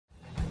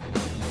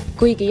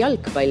Kuigi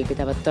jalgpall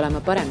pidavat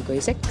olema parem kui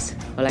seks,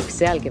 oleks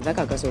sealgi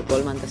väga kasu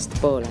kolmandast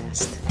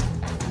poolajast.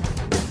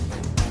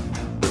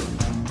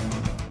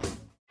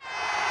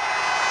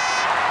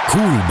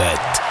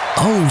 Kuulbet,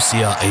 aus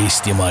ja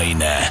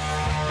eestimaine.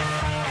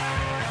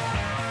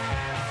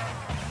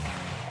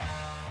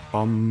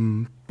 Pam,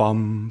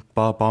 pam,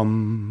 pa, pam,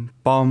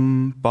 pam,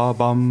 pa,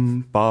 pam,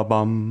 pa,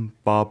 pam,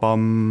 pa,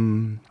 pam.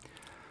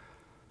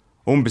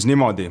 Umbes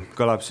niimoodi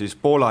kõlab siis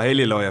Poola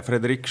helilooja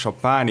Frédéric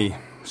Chopini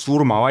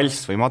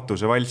surmavalss või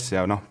matusevalss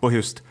ja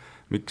põhjust,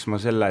 miks ma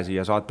selle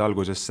siia saate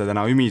algusesse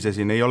täna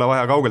ümisesin, ei ole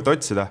vaja kaugelt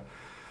otsida.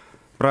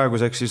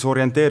 Praeguseks siis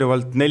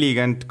orienteeruvalt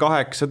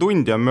 48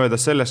 tundi on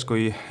möödas sellest,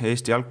 kui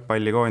Eesti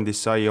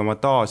jalgpallikoondis sai oma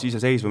taas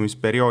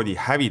iseseisvumisperioodi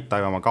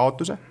hävitavama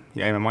kaotuse.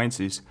 Jäime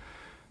Mainzis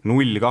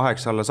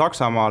 0-8 alla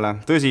Saksamaale.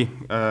 Tõsi,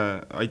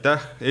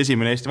 aitäh,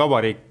 esimene Eesti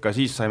Vabariik, ka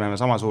siis saime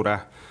sama suure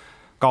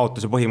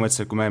kaotuse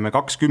põhimõtteliselt, kui me jäime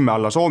 2-10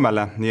 alla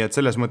Soomele, nii et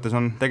selles mõttes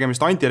on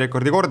tegemist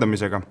antirekordi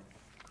kordamisega.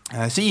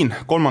 Siin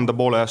kolmanda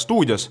poole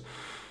stuudios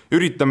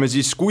üritame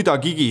siis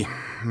kuidagigi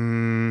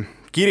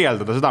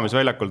kirjeldada seda, mis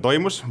väljakul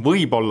toimus,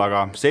 võib-olla ka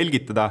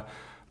selgitada,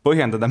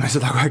 põhjendada me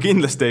seda kohe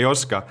kindlasti ei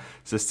oska,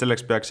 sest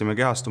selleks peaksime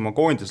kehastuma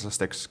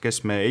koondislasteks,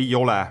 kes me ei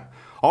ole.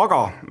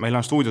 Aga meil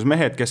on stuudios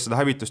mehed, kes seda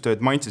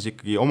hävitustööd Mainzis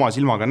ikkagi oma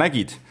silmaga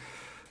nägid.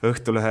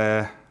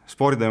 Õhtulehe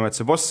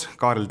sporditoimetuse boss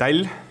Kaarel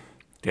Täll.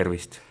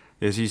 Tervist.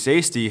 Ja siis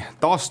Eesti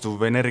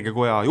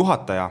Taastuvenergiakoja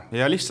juhataja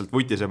ja lihtsalt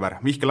vutisõber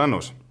Mihkel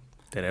Annus.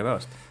 Tere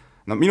päevast.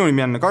 Minu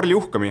nimi on Karli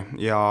Uhkami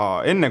ja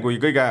enne kui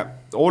kõige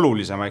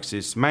olulisem,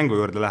 siis mängu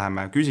juurde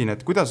läheme, küsin,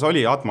 et kuidas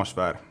oli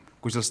atmosfäär,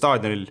 kui seal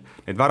staadionil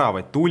neid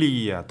väravaid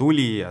tuli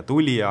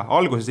ja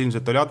alguses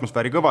ilmselt oli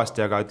atmosfääri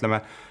kõvasti, aga ütleme,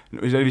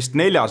 see oli vist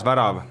 4.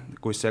 värav,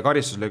 kus see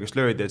karistuslöögist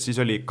löödi, et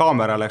siis oli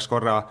kaamera läks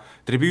korra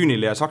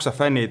tribüünile ja Saksa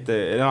fännid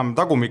enam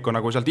tagumikku,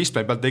 nagu seal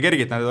display pealt ei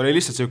kergitanud, oli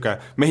lihtsalt siuke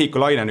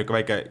Mehhiko laine,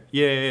 väike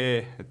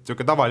et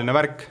siuke tavaline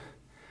värk.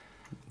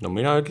 No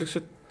mina ütleks,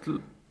 et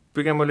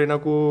pigem oli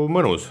nagu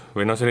mõnus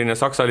või selline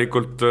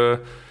saksalikult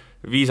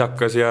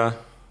viisakas ja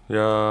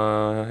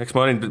eks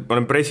ma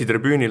olen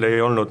pressitribüünil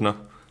ei olnud,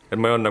 et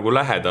ma ei olnud nagu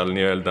lähedal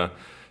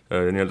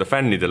nii-öelda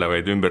fännidele,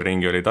 vaid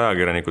ümberringi olid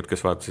ajakirjanikud,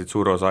 kes vaatasid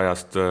suur osa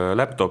ajast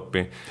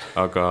laptopi,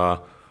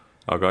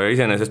 aga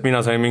iseenesest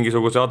mina sain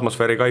mingisuguse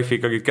atmosfääri kaifi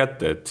ikkagi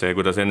kätte, et see,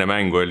 kuidas enne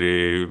mängu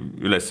oli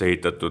üles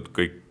ehitatud,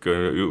 kõik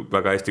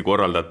väga hästi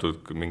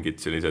korraldatud,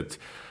 mingid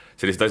sellised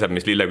asjad,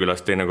 mis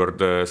Lillekülast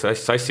teinekord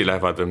sassi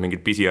lähevad,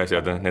 mingid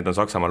pisiasjad, need on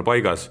Saksamaal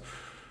paigas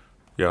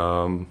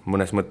ja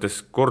mõnes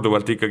mõttes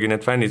korduvalt ikkagi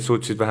need fännid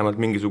suutsid vähemalt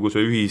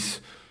mingisuguse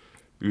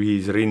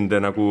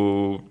ühisrinde nagu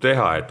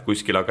teha, et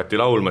kuskil hakati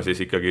laulma,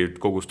 siis ikkagi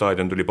kogu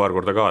staadion tuli paar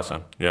korda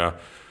kaasa ja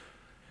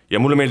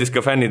mulle meeldis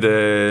ka fännide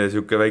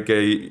siuke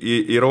väike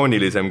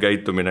iroonilisem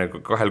käitumine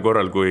 2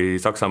 korral, kui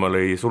Saksamaa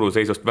lõi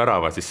suluseisust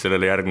värava, siis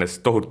sellele järgnes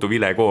tohutu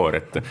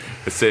vilekoor, et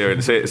see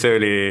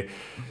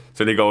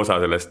oli ka osa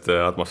sellest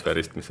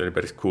atmosfäärist, mis oli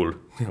päris cool.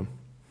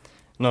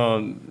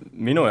 No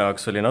minu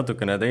jaoks oli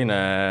natukene teine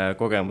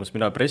kogemus,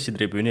 mina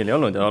pressitribüünil ei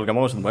olnud ja olgem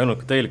ausad, ma ei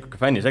olnud täielikult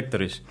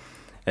fännisektoris,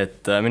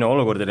 et minu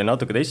olukord oli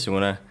natuke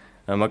teistsugune.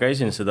 Ma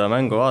käisin seda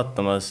mängu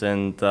vaatamas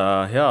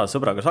enda hea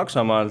sõbraga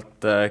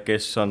Saksamaalt,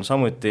 kes on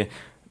samuti,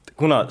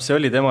 kuna see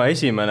oli tema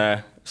esimene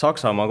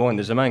Saksamaa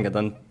koondise mäng, ta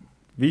on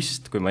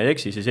vist, kui ma ei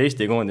eksi, siis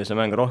Eesti koondise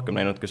mänge rohkem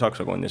näinud kui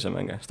Saksa koondise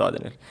mänge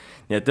staadionil.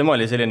 Nii et tema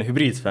oli selline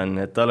hübriidfänn,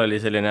 et tal oli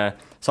selline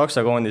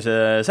Saksa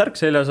koondise särk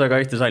seljas, aga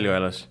Eesti salju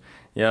elas.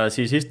 Ja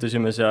siis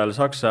istusime seal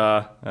Saksa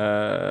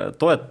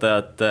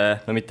toetajate,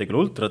 no mitte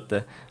küll ultrate,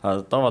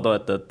 aga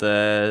tavatoetajate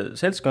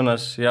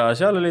seltskonnas ja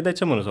seal oli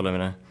täitsa mõnus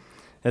olemine.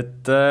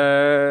 Et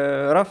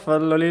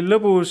rahval oli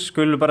lõbus,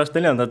 küll pärast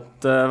 4.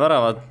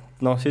 väravat,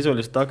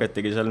 sisuliselt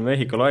hakatigi seal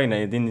Mehhiko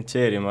laineid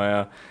initseerima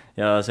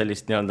ja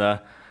sellist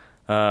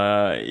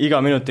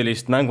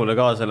igaminutilist mängule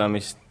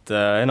kaaselamist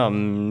enam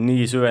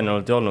nii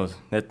süvenenult ei olnud.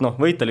 Et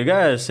võit oli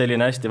käes,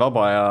 selline hästi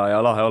vaba ja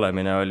lahe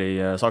olemine oli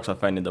Saksa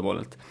fännide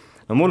poolelt.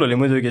 No mul oli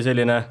muidugi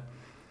selline,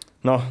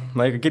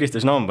 ma ikka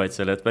kiristasin hambaid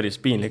selle, et päris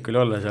piinlik oli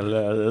olla seal.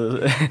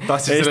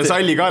 Tahtsid selle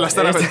salli kaelast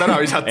ära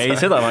visata? Ei,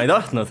 seda ma ei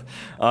tahtnud,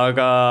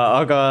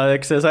 aga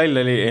eks see sall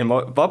oli,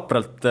 ma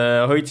vapralt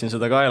hoidsin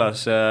seda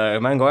kaelas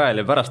mängu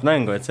ajal ja pärast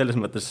mängu, et selles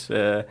mõttes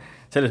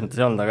ei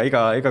olnud, aga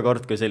iga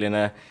kord, kui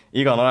selline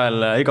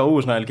iga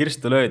uus nael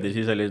kirstu löödi,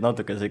 siis oli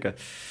natuke siuke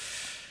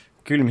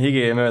külm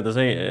higi mööda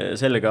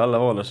sellega alla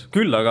voolas.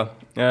 Küll aga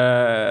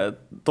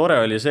tore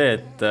oli see,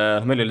 et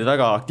meil olid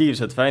väga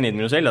aktiivsed fännid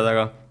minu selja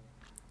taga,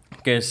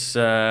 kes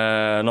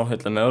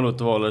ütleme õlut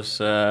voolas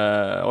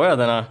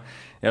ojadena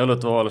ja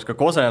õlut voolas ka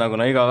kosena,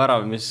 kuna iga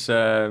värav, mis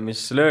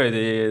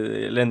löödi,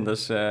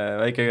 lendas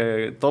väike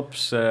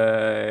tops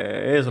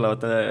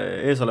eesoleva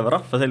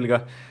rahva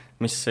selga,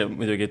 mis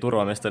muidugi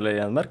turvameestele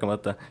ei jäänud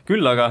märkamata.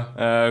 Küll aga,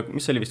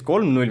 mis oli vist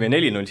 3-0 või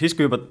 4-0, siis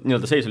kui juba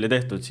seis oli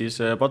tehtud, siis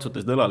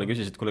patsutasid õlale,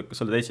 küsisid,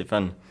 kas oled Eesti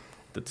fänn.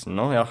 Ütlesin,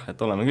 jah,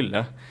 et oleme küll,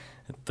 jah.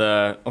 Et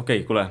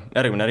okei, kuule,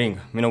 järgmine ring,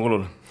 minu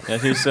kulul. Ja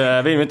siis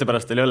 5 minuti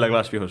pärast oli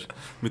õlleklaas pihus.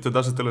 Mitu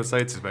tasut õllet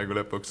said siis mängu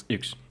lõpuks?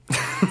 1.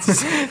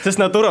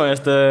 Sest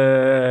turvameeste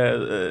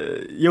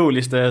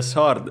jõulistes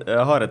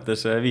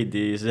haaretes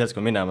viidi see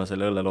seltskond minema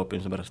selle õlle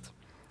loopimise pärast.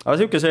 Aga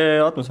siuke see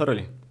atmosfäär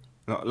oli.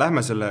 No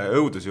lähme selle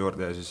õuduse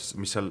juurde ja siis,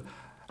 mis seal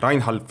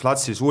Reinhard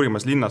Platzi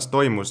suurimas linnas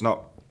toimus,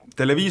 no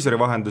televiisori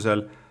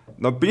vahendusel,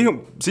 no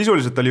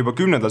sisuliselt oli juba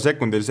 10.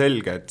 sekundil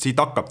selge, et siit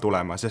hakkab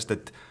tulema, sest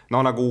et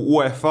no nagu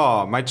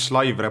UEFA Match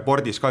Live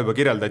reportis ka juba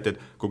kirjeldati, et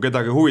kui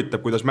kedagi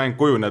huvitab, kuidas mäng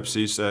kujuneb,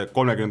 siis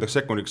 30.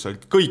 sekundiks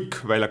olid kõik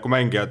väljaku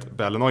mängijad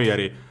peale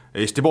Neueri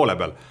Eesti poole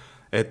peal.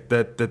 Et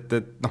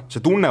noh,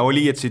 see tunne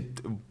oli, et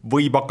siit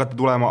võib hakata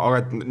tulema,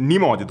 aga et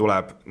niimoodi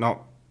tuleb, no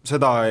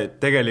seda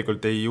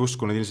tegelikult ei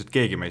uskunud ilmselt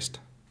keegi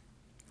meist.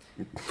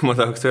 Ma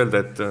tahaks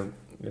öelda,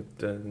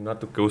 et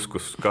natuke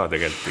uskus ka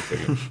tegelikult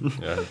ikkagi.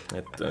 Ja,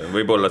 et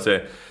võib-olla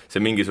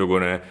see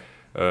mingisugune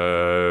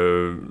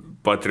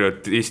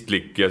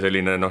patriotistlik ja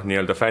selline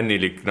nii-öelda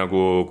fännilik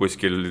nagu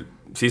kuskil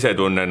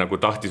sisetunne nagu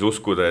tahtis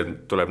uskuda,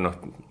 et tuleb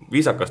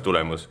viisakas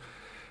tulemus.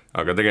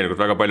 Aga tegelikult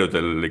väga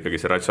paljudel ikkagi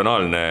see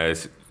ratsionaalne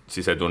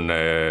sisetunne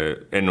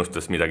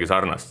ennustas midagi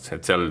sarnast.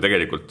 Et seal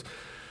tegelikult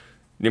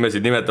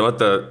nimesid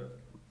nimetamata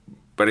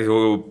päris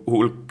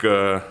hulk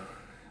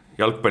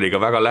jalgpalliga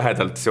väga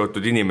lähedalt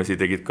seotud inimesi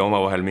tegid ka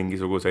omavahel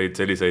mingisuguseid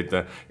selliseid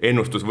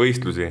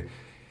ennustusvõistlusi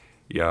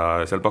ja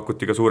seal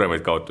pakuti ka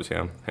suuremaid kaotusi.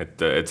 Ja. Et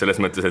selles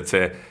mõttes, et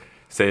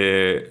see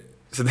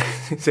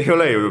ei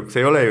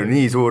ole ju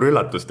nii suur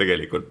üllatus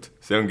tegelikult.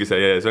 See ongi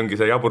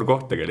see jabur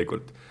koht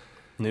tegelikult.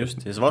 No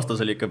just, ja see vastas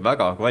oli ikka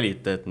väga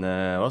kvaliteetne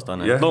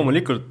vastane. Ja,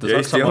 loomulikult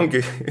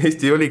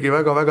Eesti oligi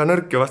väga-väga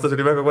nõrk ja vastas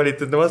oli väga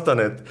kvaliteetne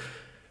vastane,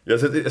 ja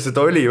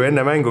seda oli ju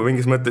enne mängu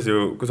mingis mõttes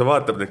ju, kui sa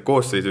vaatab need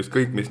koosseisus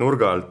kõik, mis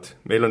nurga alt,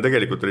 meil on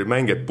tegelikult oli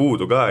mängijad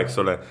puudu ka,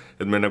 eks ole,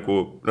 et me nagu,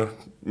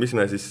 mis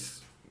me siis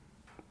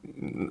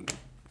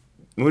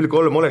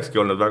 0-3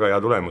 olekski olnud väga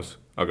hea tulemus,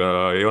 aga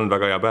ei olnud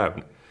väga hea päev.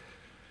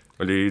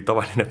 Oli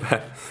tavaline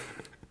päev.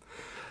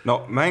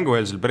 No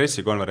mängueelsel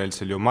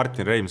pressikonverentsil ju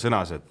Martin Reim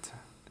sõnas, et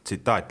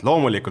tsitaat,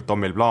 loomulikult on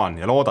meil plaan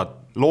ja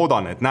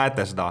loodan, et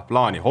näete seda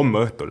plaani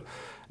homme õhtul.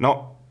 No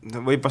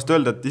võib vast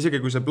öelda, et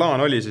isegi kui see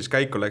plaan oli, siis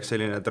käik oleks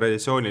selline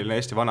traditsiooniline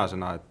Eesti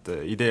vanasõna, et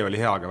idee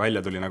oli hea, aga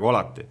välja tuli nagu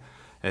alati.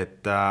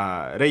 Et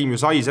Reim ju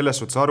sai selles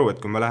suhtes aru,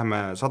 et kui me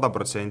läheme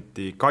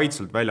 100%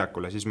 kaitselt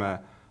väljakule, siis me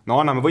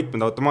anname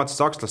võtmed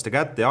automaatselt sakslaste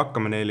kätte ja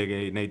hakkame neile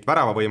neid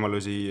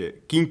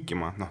väravavõimalusi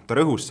kinkima.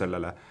 Ta rõhus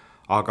sellele,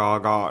 aga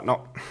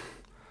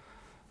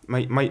ma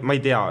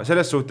ei tea,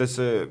 selles suhtes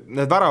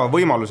need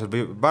väravavõimalused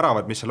või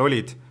väravad, mis seal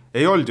olid,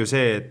 ei olnud ju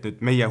see, et nüüd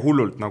meie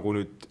hullult nagu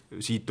nüüd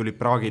siit tulid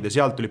praagid ja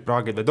sealt tulid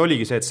praagid, vaid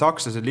oligi see, et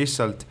sakslased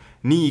lihtsalt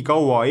nii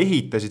kaua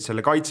ehitasid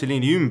selle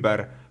kaitseliini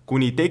ümber,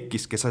 kuni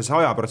tekkis, kes sai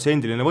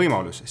 100%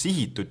 võimalus.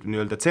 Sihitud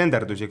nii-öelda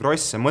tsenderdusi,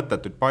 krosse,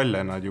 mõttetud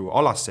palle nad ju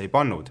alasse ei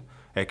pannud.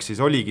 Ehk siis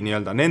oligi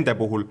nii-öelda nende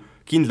puhul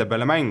kindla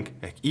peale mäng,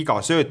 ehk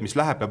iga sööt, mis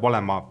läheb, peab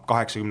olema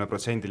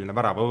 80%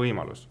 värava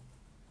võimalus.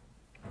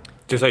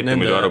 Te saite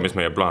muidu aru, mis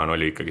meie plaan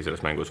oli ikkagi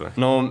selles mängus või?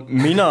 No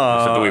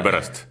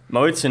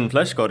ma võtsin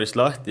flashcore'ist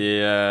lahti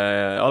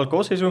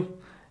algkoosseisu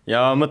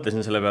ja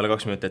mõtlesin selle peale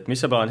 2 minutit, et mis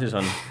see plaan siis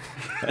on.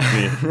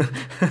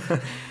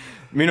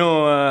 Minu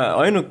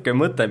ainuke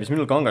mõte, mis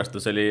minul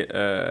kangastus oli,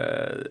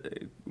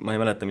 ma ei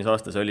mäleta, mis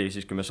aasta see oli,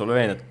 siis kui me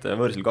Sloveeniat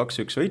võõrsil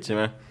 2-1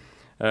 võitsime,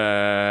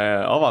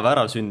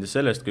 avavärav sündis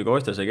sellest, kui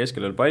Kostja sai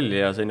keskel veel palli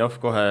ja Zenjov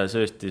kohe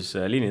sööstis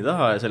liini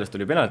taha ja sellest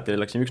tuli penalti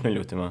ja läksime 1-0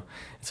 juhtima.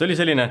 See oli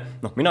selline,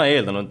 mina ei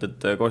eeldanud,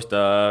 et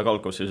Kostja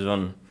kalkoosseisus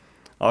on.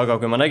 Aga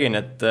kui ma nägin,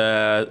 et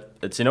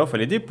Zenjov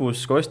oli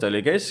tipus, Kostja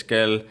oli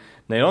keskel,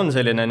 neil on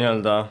selline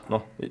nii-öelda,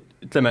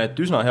 ütleme,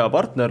 et üsna hea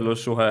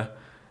partnerlussuhe,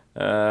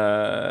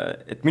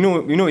 et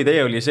minu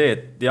idee oli see,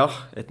 et jah,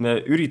 et me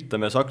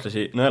üritame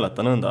sakslasi nõelata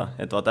nõnda,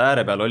 et vaata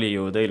ääre peal oli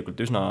ju tegelikult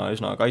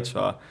üsna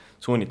kaitsva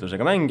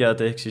suunitlusega mängijad,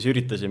 ehk siis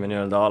üritasime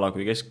nii-öelda ala,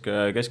 kui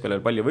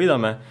keskväljal palju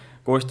võidame,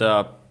 Kostja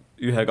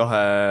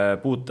 1-2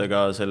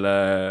 puutega selle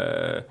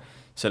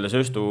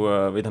sööstu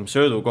või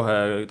söödu kohe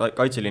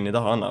kaitseliini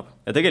taha annab.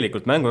 Ja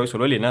tegelikult mängu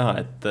jooksul oli näha,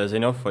 et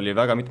Zenjov oli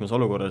väga mitmes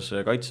olukorras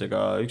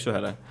kaitsega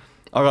 1-1.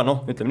 Aga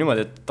ütleme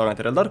niimoodi, et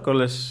tagantjärel tark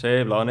olles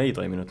see plaan ei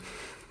toiminud.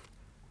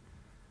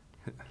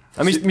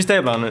 Mis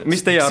teie plaan?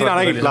 Sina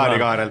nägid plaani,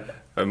 Kaarel?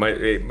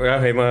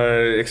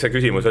 Eks see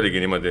küsimus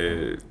oligi niimoodi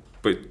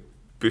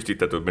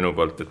püstitatud minu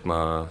poolt, et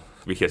ma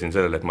vihjasin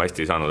sellele, et ma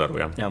hästi ei saanud aru.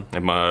 Ja.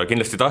 Et ma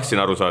kindlasti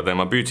tahtsin aru saada ja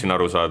ma püüdsin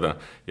aru saada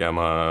ja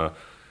ma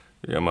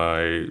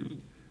ei,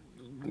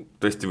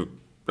 tõesti,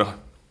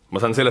 ma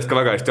saan sellest ka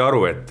väga hästi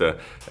aru,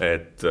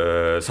 et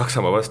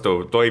Saksamaa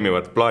vastu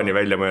toimivat plaani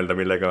välja mõelda,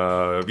 millega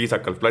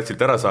viisakalt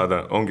platsilt ära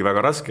saada, ongi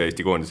väga raske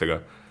Eesti koondisega.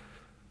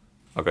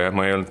 Aga jah,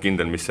 ma ei olnud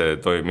kindel, mis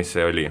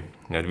see oli.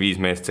 Need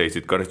 5 meest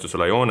seisid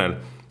karistusala joonel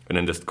ja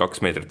nendest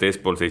 2 meetrit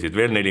eespool seisid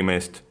veel 4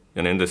 meest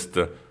ja nendest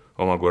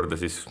omakorda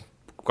siis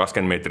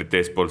 20 meetrit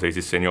eespool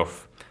seisis Zenjov.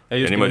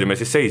 Ja niimoodi me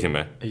siis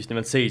seisime. Just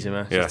nimelt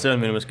seisime, sest see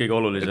on minu meelest kõige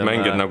olulisem. Et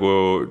mängijad nagu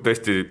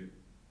tõesti,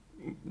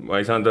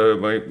 ma ei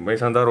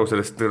saanud aru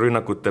sellest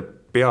rünnakute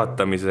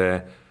peatamise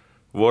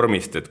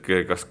vormist, et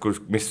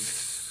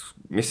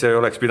mis see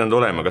oleks pidanud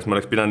olema, kas ma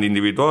oleks pidanud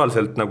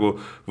individuaalselt nagu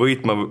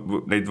võitma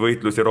neid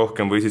võitlusi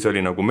rohkem või siis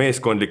oli nagu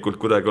meeskondlikult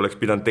kuidagi oleks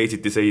pidanud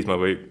teisiti seisma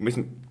või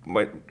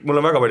mul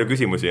on väga palju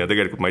küsimusi ja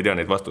tegelikult ma ei tea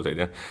neid vastuseid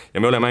ja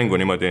me ole mängu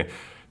niimoodi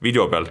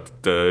video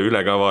pealt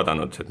üle ka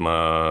vaadanud, et ma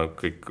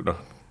kõik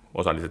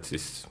osaliselt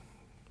siis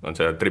on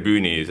see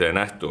tribüüni see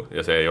nähtu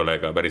ja see ei ole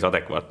ka päris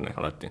adekvaatne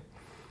alati.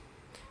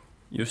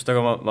 Just,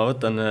 aga ma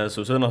võtan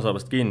su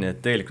sõnasaabast kinni,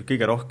 et tegelikult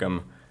kõige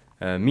rohkem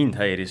mind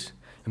häiris.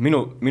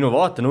 Minu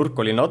vaatenurk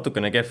oli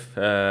natukene kehv,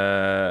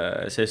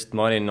 sest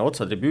ma olin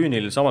otsa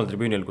tribüünil, samal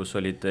tribüünil, kus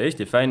olid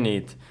Eesti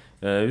fännid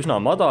üsna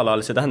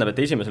madalal, see tähendab,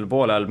 et esimesel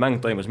poole ajal mäng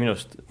toimus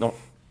minust,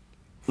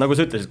 nagu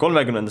sa ütlesid,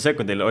 30.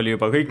 sekundil oli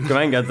juba kõik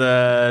mängijad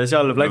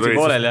seal platsi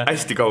poolel ja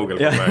hästi kaugel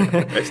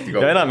hästi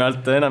kaugel. Ja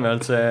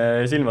enamjaolt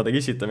see silmade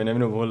kissitamine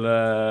minu puhul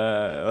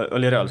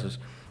oli reaalsus.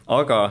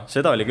 Aga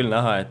seda oli küll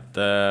näha, et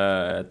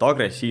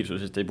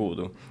agressiivsusest ei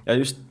puudu. Ja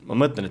just ma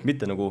mõtlen, et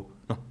mitte nagu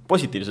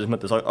positiivses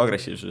mõttes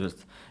agressiivsusest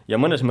ja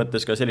mõnes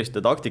mõttes ka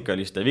selliste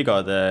taktikaliste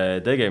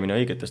vigade tegemine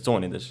õigetes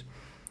tsoonides.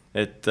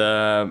 Et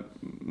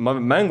ma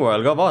mängu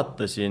ajal ka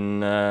vaatasin,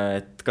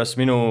 et kas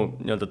minu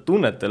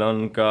tunnetel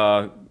on ka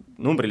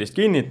numbrilist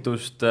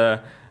kinnitust,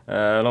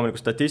 loomulikult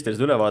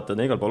statistilised ülevaated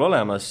on igal pool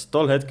olemas.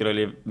 Tol hetkel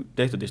oli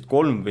tehtud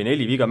 3 või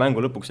 4 viga,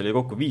 mängu lõpuks oli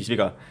kokku 5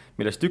 viga,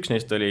 millest üks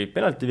neist oli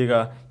penaltiviga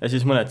ja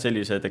siis mõned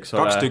sellised, eks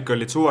ole. 2 tükki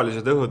olid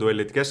suvalised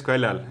õhuduellid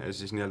keskväljal ja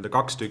siis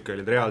 2 tükki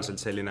olid reaalselt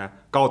selline,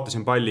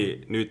 kaotasin palli,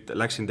 nüüd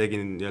läksin,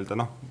 tegin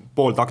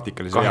pool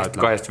taktikalise vea.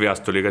 Kahest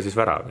veast tuli ka siis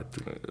värav, et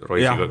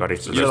Roisiga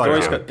karistus.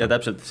 Ja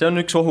täpselt, see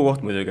on üks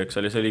ohukoht muidugi, eks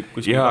oli, see oli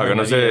kuskil. Jaa,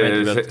 aga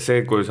see,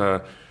 kui sa,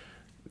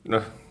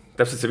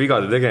 täpselt see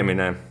vigade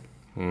tegemine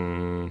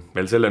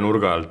veel selle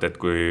nurga alt, et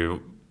kui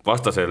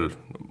vastasel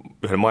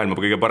ühel maailma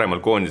kõige paremal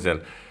koondisel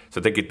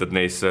sa tekitad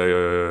neis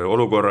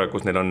olukorra,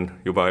 kus neil on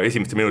juba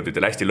esimeste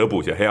minutitel hästi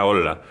lõbus ja hea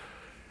olla,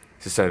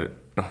 siis sa,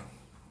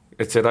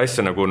 et seda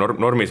asja nagu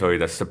normis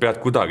hoida, siis sa pead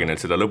kuidagi neil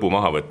seda lõbu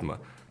maha võtma.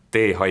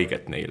 Tee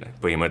haiget neile,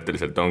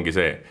 põhimõtteliselt ongi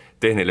see.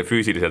 Tee neile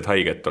füüsiliselt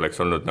haiget, oleks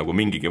olnud nagu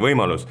mingigi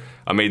võimalus,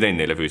 aga me ei teinud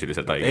neile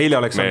füüsiliselt haiget. Eile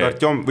oleks saanud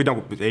Artjom, või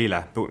nagu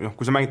eile,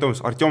 kui sa mängid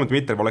toimus, Artjom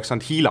Dmitrijev oleks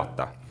saanud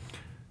hiilata.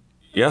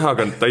 Jah,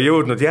 aga ta ei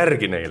jõudnud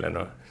järgi neile,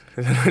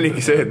 See oligi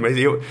see,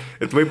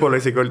 et võib-olla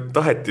isegi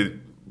taheti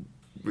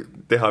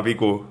teha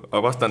vigu,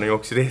 aga vastane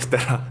jooksid eest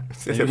ära.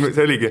 See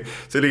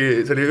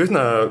oli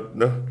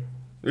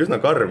üsna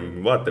karm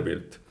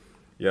vaatepilt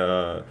ja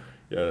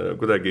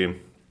kuidagi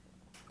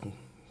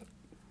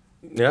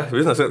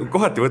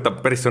kohati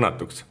võtab päris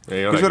sõnatuks.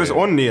 Kusjuures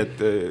on nii, et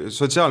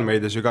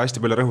sotsiaalmeedias ju ka hästi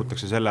palju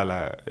rõhutakse sellele,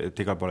 et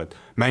igal pool, et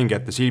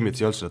mängijate silmid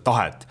ei olnud seda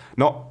tahet.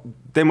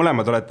 Te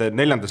mõlemad olete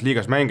 4.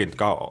 liigas mänginud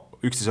ka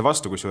üksteise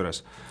vastu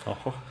kusjuures.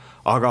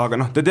 Aga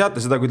te teate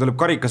seda, kui tuleb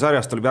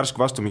karikasarjast, tuleb järsku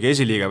vastu mingi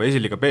esiliiga või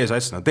esiliiga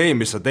B-sats, tee,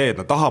 mis sa teed,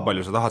 taha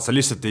palju sa tahad, sa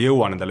lihtsalt ei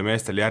jõua nendele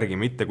meestele järgi,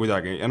 mitte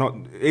kuidagi. Ja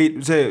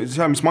see,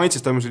 mis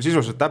maitses toimus, oli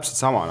sisuliselt täpselt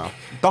sama.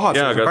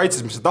 Tahad ja, sa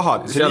kaitses, mis sa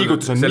tahad, see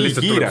liigutus on nii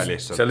kiire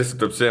lihtsalt. Seal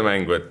lihtsalt tuleb see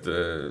mängu, et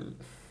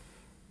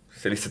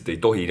see lihtsalt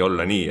ei tohi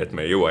olla nii, et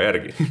me ei jõua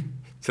järgi.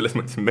 Selles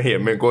mõttes meie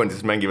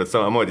koondises mängivad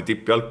samamoodi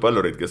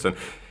tippjalgpallurid, kes on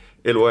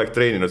eluaeg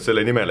treeninud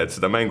selle nimel, et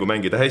seda mängu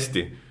mängida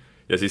hästi.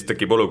 Ja siis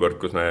tekib olukord,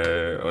 kus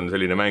on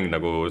selline mäng,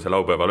 nagu see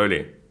laupäeval oli.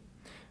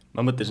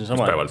 Ma mõtlesin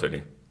sama. Mis päeval see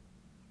oli?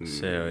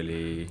 See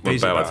oli...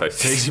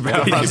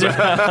 Teisipäeval.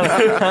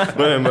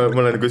 Ma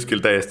olen kuskil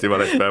täiesti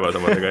valest päeva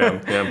samadega,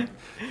 jah.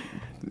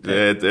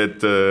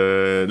 Et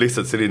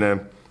lihtsalt selline...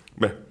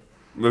 Me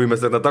võime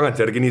seda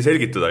tagantjärgi nii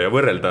selgitada ja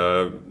võrrelda,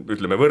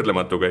 ütleme,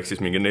 võrdlematuga, ehk siis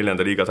mingi 4.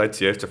 liiga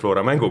satsi ja FC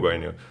Flora mänguga,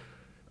 on ju.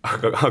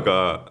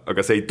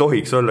 Aga see ei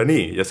tohiks olla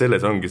nii ja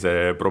selles ongi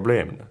see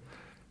probleem.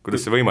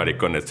 Kuidas see võimalik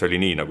on, et see oli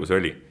nii, nagu see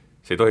oli?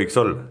 See ei tohiks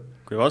olla.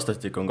 Kui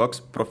vastastik on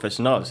 2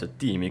 professionaalset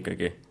tiimi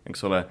ikkagi,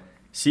 eks ole,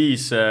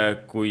 siis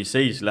kui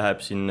seis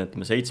läheb siin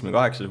 7-8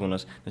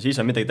 suunas, siis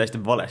on midagi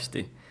täiesti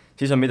valesti.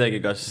 Siis on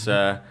midagi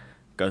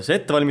kas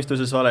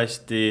ettevalmistuses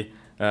valesti,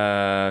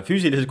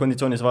 füüsilises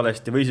konditsioonis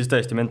valesti või siis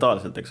tõesti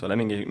mentaalselt, eks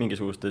ole,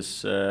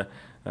 mingisugustes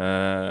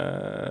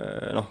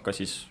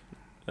kas siis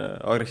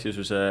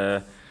agressiivsuse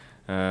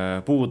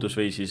puudus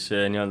või siis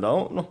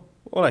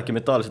olegi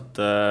mentaalselt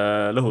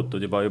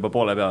lõhutud juba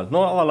poole peal.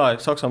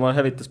 Avalaeg Saksamaa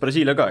hävitas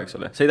Brasiilia ka, eks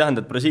ole. See ei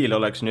tähenda, et Brasiilia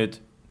oleks nüüd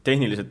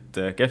tehniliselt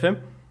kehvem,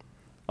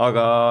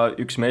 aga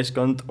üks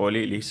meeskond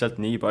oli lihtsalt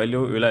nii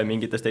palju üle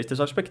mingites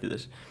teistes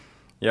aspektides.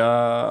 Ja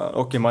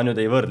ma nüüd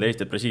ei võrdle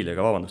Eesti ja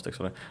Brasiiliaga, vabandust, eks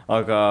ole.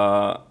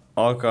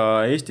 Aga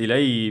Eestil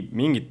jäi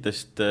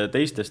mingitest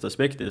teistest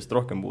aspektidest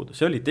rohkem puudu.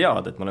 See oli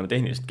teada, et me oleme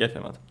tehniliselt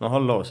kehvemad.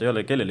 See ei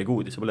ole kellelegi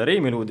uudis, see pole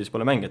Reimil uudis,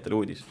 pole mängijatele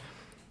uudis.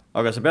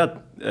 Aga sa pead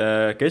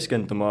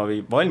keskenduma või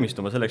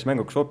valmistuma selleks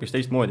mänguks hoopis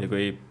teistmoodi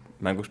kui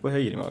mänguks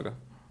Põhja-Iirimaaga.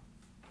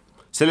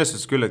 Selles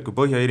suhtes küll, et kui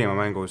Põhja-Iirimaa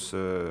mängus,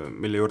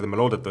 mille juurde me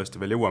loodetavasti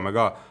veel jõuame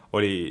ka,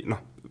 oli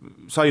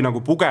sai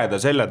nagu pugeda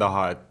selle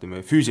taha, et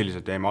me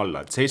füüsiliselt jäime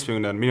alla, et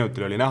 70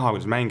 minutil oli näha,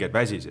 kuidas mängijad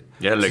väsisid.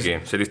 Jällegi,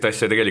 sellist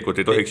asja tegelikult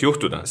ei tohiks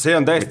juhtuda. See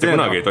on täiesti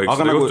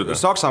aga nagu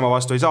Saksamaa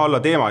vastu ei saa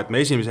olla teema, et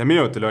me esimesel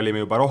minutil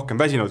olime juba rohkem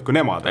väsinud kui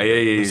nemad.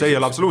 See ei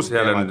ole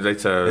absoluutselt teema,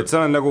 et see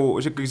on nagu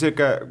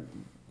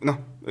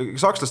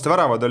sakslaste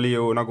väravad oli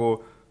ju nagu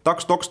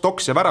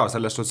toks ja värav,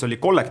 sellest see oli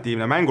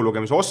kollektiivne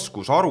mängulugemise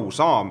oskus,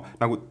 arusaam,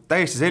 nagu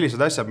täiesti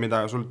sellised asjad,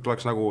 mida sul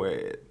tuleks nagu,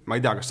 ma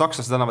ei tea, kas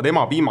sakslased annavad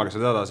emapiimaga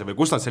seda edasi või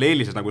kust nad selle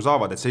eelised nagu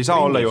saavad, et see ei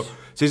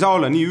saa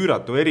olla nii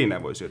üüratu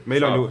erinevus, et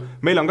meil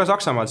on ka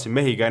Saksamaalt siin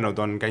mehi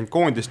käinud, on käinud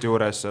koondiste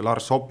juures,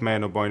 Lars Hopp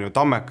meenub, on ju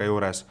Tammeka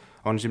juures,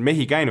 on siin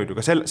mehi käinud ju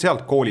ka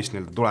sealt koolist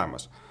nii-öelda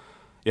tulemas.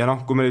 Ja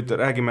kui me nüüd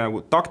räägime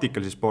nagu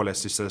taktikalisest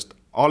poolest, siis sellest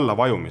alla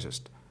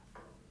vajumisest.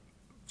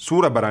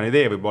 Suurepärane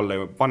idee võib olla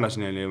ju panna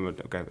sinna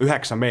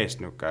 9 meest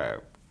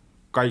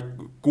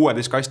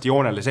 16 kasti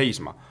joonele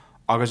seisma,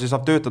 aga see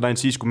saab töötada ainult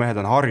siis, kui mehed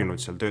on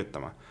harjunud seal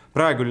töötama.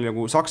 Praegu oli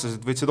nagu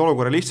sakslased võtsid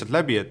olukorra lihtsalt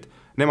läbi, et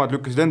nemad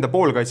lükkasid enda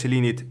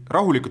poolkaitseliinid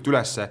rahulikult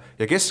ülesse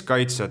ja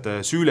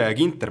keskkaitsjad Süüle ja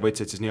Ginter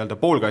võtsid siis nii-öelda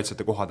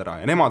poolkaitsjate kohad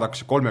ära ja nemad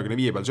hakkasid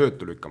 35 peal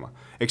söötu lükkama.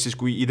 Ehk siis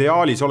kui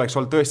ideaalis oleks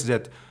olnud tõesti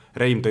see, et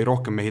Reim tõi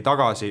rohkem mehi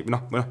tagasi,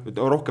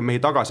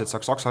 et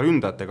saaks Saksa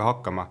ründajatega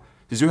hakkama,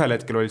 siis ühel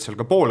hetkel olid seal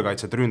ka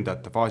poolkaitsjad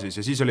ründajate faasis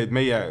ja siis olid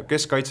meie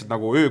keskkaitsjad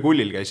nagu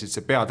öökullil käisid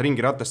see pead ringi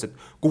ratast, et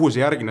kuhu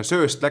see järgmine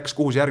sööst läks,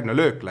 kuhu see järgmine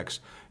löök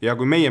läks. Ja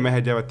kui meie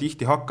mehed jäävad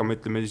tihti hakkama,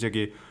 ütleme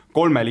isegi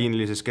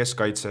kolmemehelises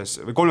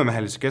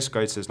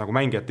keskkaitses nagu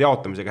mängijate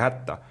jaotamisega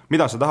hätta.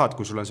 Mida sa tahad,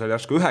 kui sul on seal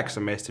järsku 9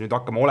 meest ja nüüd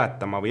hakkama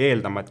oletama või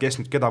eeldama, et kes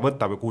nüüd keda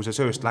võtab ja kuhu see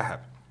sööst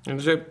läheb?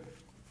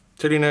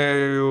 Selline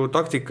ju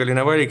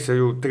taktikaline valik, see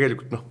ju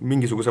tegelikult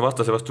mingisuguse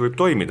vastase vastu võib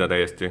toimida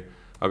täiesti,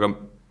 aga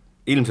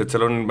ilmselt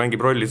seal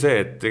mängib rolli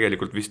see, et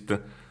tegelikult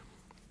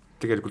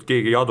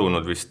keegi ei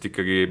adunud vist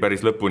ikkagi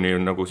päris lõpuni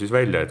nagu siis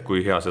välja, et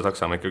kui hea see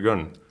Saksamaa ikkagi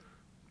on.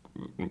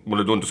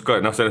 Mulle tundus ka,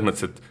 selles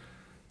mõttes,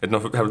 et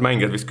vähemalt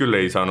mängijad vist küll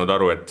ei saanud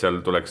aru, et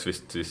seal tuleks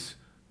vist siis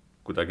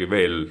kuidagi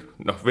veel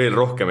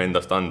rohkem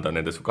endast anda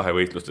nendes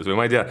kahevõitlustes või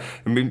ma ei tea,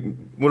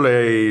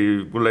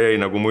 mulle jäi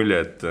nagu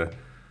mulje,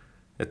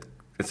 et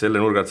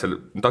selle nurga, et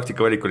selle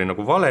taktikavalik oli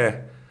nagu vale,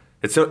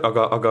 et see,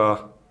 aga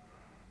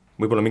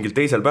võib-olla mingil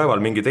teisel päeval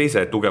mingi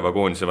teise tugeva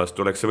koondise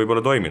vastu oleks see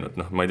võib-olla toiminud,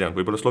 ma ei tea,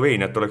 võib-olla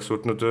Sloveeniat oleks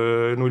suutnud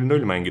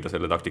 0-0 mängida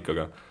selle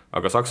taktikaga,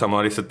 aga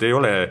Saksamaa lihtsalt ei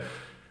ole,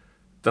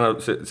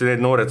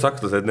 need noored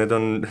sakslased, need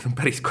on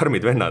päris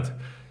karmid vennad,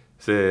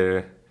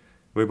 see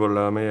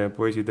võib-olla meie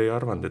poisid ei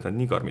arvanud, et nad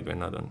nii karmid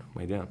vennad on,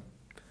 ma ei tea.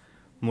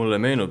 Mulle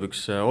meenub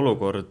üks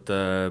olukord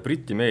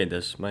Briti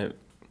meedias,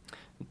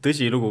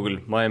 tõsilugu küll,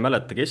 ma ei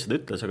mäleta, kes seda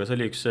ütles, aga see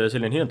oli üks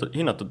selline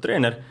hinnatud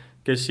treener,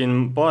 kes siin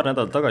paar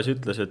nädalat tagasi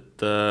ütles,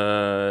 et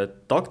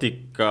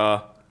taktika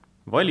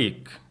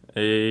valik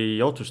ei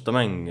otsusta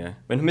mänge.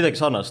 Või midagi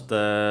sarnast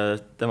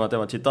tema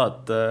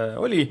tsitaat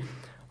oli,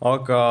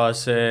 aga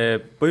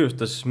see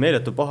põhjustas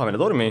meeletu pahameele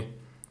tormi,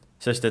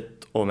 sest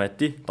et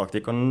ometi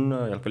taktika on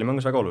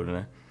jalgpallimängus väga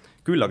oluline.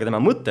 Küll aga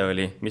tema mõte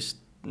oli, mis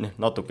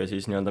natuke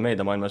siis nii-öelda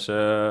meediamaailmas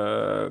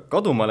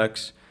kaduma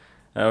läks,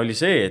 oli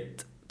see,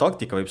 et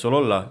taktika võib sul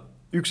olla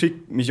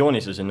ükskõik, mis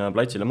joonise sinna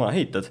platsile maha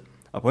ehitad,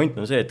 aga point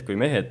on see, et kui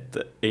mehed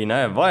ei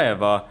näe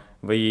vaeva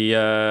või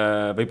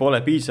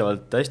pole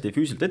piisavalt hästi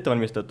füüsiliselt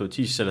ettevalmistatud,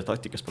 siis sellest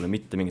taktikast pole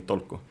mitte mingit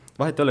tolku.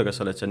 Vahet ei ole, kas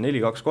sa oled seal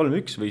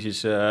 4-2-3-1 või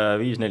siis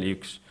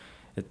 5-4-1.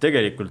 Et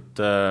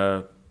tegelikult,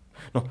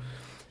 ma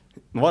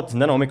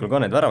vaatasin täna hommikul ka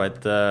neid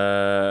väravaid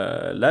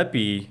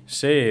läbi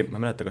see,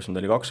 ma mäleta, kas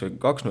nüüd oli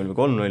 2-0 või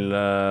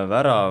 3-0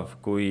 värav,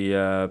 kui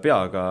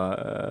peaga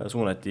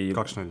suunati.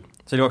 2-0.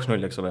 See oli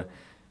 2-0, eks ole.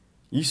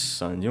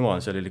 Issand jumal,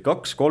 seal oli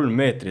 2-3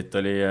 meetrit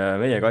oli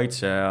meie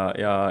kaitse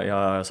ja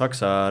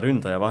Saksa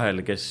ründaja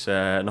vahel, kes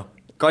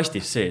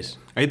kastis sees.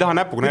 Ei taha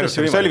näpuga näidata,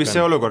 see oli vist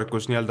see olukord,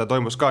 kus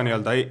toimus ka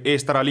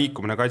eest ära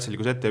liikumine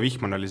kaitselikus ette ja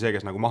Vihman oli see,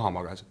 kes nagu maha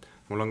magas.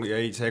 Mul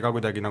jäi see ka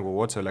kuidagi nagu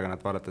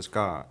otseülekannet vaadates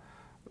ka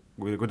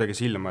kuidagi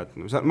silma, et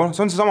see on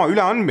see sama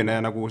üleandmine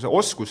ja nagu see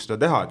oskus seda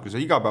teha, et kui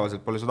sa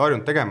igapäevaselt pole seda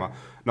harjunud tegema,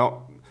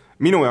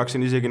 minu jaoks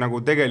on isegi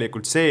nagu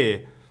tegelikult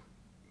see,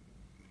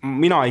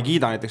 mina ei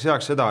kiida näiteks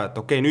heaks seda, et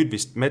okei, nüüd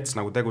vist Mets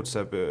nagu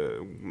tegutseb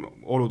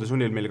olude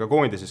sunnil meil ka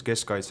koondises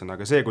keskkaitsjana,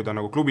 aga see, kui ta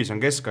nagu klubis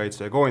on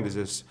keskkaitsja ja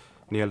koondises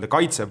nii-öelda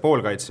kaitse,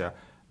 poolkaitsja,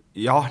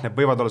 jah, need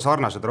võivad olla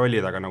sarnased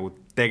rollid, aga nagu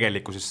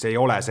tegelikkuses see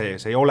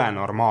ei ole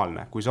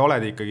normaalne. Kui sa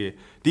oled ikkagi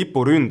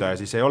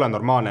tipuründaja, siis ei ole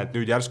normaalne, et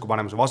nüüd järsku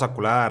paneme su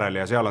vasakule äärele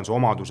ja seal on su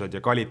omadused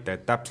ja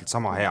kvaliteet täpselt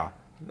sama hea.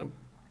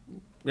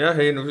 Jah,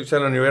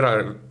 seal on ju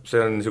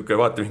see on niisugune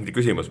vaatevinti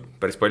küsimus.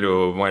 Päris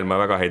palju maailma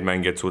väga häid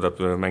mängijad suudab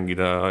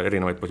mängida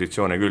erinevaid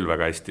positsioone küll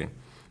väga hästi.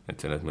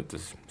 Et selles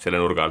mõttes selle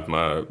nurga alt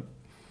ma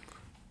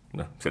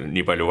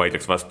nii palju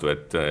vaidleks vastu,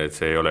 et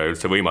see ei ole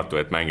üldse võimatu,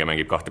 et mängija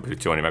mängib 2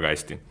 positsiooni väga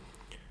hästi.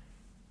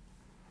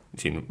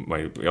 siin ma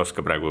ei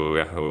oska praegu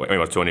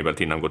emotsiooni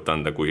pealt hinnangut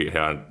anda, kui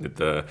hea nüüd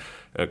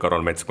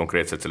Karol Mets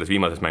konkreetselt selles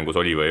viimases mängus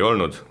oli või ei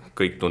olnud,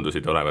 kõik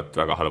tundusid olevat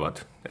väga halvad,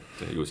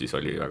 et ju siis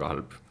oli väga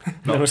halb.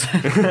 No.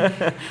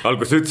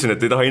 Alguses ütlesin,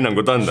 et ei taha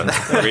hinnangut anda,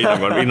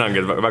 aga hinnang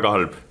on väga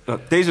halb. No,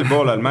 teisel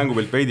poolel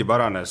mängupilt veidi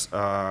paranes.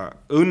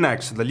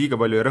 Õnneks seda liiga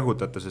palju ei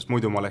rõhutata, sest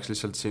muidu ma oleks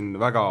lihtsalt siin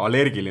väga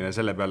allergiline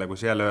selle peale,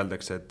 kus jälle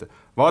öeldakse, et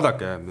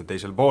vaadake,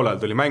 teisel poolel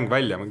tuli mäng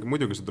välja,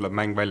 muidugi see tuleb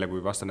mäng välja, kui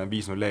vastane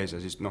 5-0 ees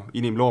ja siis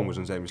inimloomus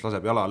on see, mis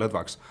laseb jala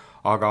lõdvaks.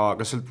 Aga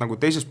kas sealt nagu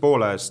teisest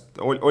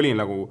poolest oli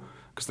nagu,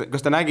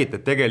 kas te nägite,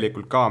 et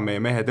tegelikult ka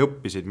meie mehed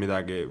õppisid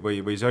midagi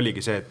või see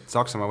oligi see, et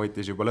Saksamaa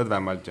võttis juba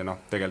lõdvemalt ja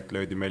tegelikult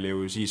löödi meil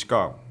ju siis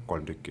ka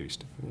 3 tükki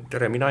vist?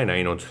 Tere, mina ei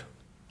näinud,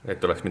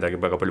 et oleks midagi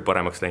väga palju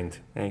paremaks läinud.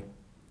 Ei.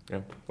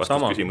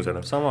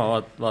 Sama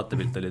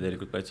vaatepilt oli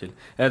tegelikult platsil.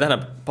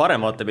 Tähendab,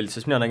 parem vaatepilt,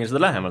 sest mina nägin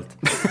seda lähemalt.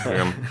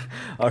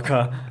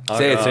 aga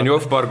see, et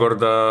Senjov paar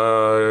korda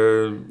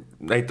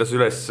näitas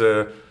üles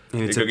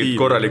ikkagi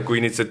korralikku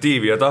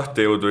initsiatiivi ja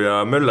tahtejõudu ja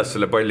möllas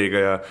selle palliga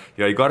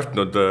ja ei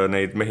kartnud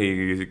neid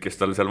mehi, kes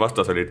tal seal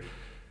vastas olid.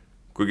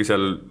 Kuigi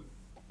seal,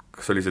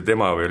 kas oli see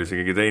tema või oli see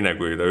keegi teine,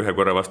 kui ta ühe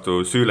korra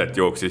vastu Süület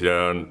jooksis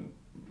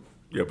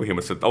ja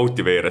põhimõtteliselt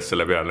auti veeres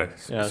selle peale.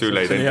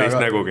 Süüle ei teinud teist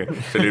nägugi.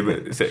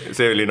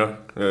 See oli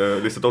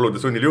lihtsalt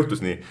olude sunnil juhtus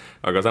nii.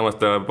 Aga samas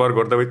ta paar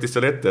korda võttis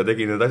seal ette ja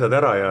tegi need asjad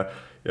ära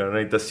ja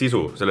näitas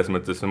sisu. Selles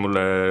mõttes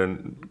mulle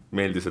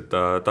meeldis, et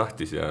ta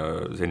tahtis ja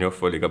Senjov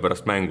oli ka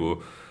pärast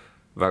mängu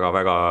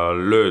väga-väga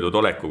löödud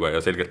olekuga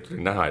ja selgelt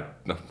tuli näha,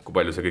 et kui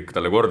palju see kõik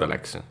talle korda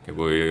läks ja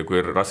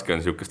kui raske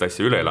on niisugust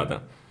asja üle elada.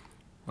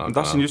 Ma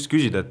tahtsin just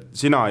küsida, et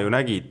sina ju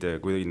nägid,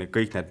 kui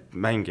kõik need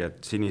mängijad,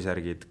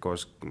 sinisärgid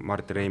koos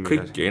Martti Reimiga.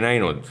 Kõik ei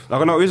näinud.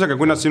 Aga ühesõnaga,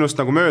 kui nad sinust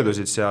nagu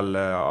möödusid seal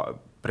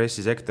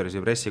pressisektoris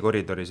ja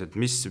pressikoridoris, et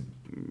mis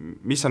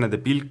sa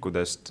nende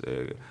pilkudest,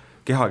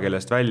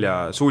 kehakeelest välja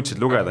suutsid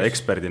lugeda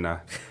eksperdina?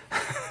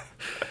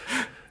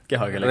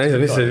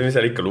 Mis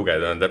seal ikka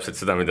lugeda on täpselt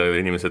seda, mida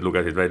inimesed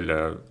lugesid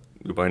välja,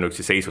 juba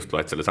ainuüksi seisust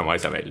loed selle sama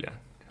asja välja.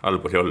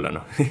 Allpool ei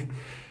olla,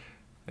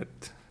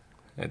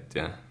 et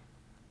jah.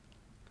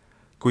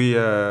 Kui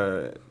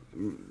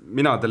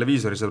mina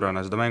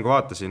televiisorisõbrana seda mängu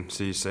vaatasin,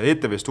 siis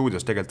ETV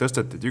stuudios tegelikult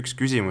tõstatati üks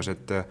küsimus,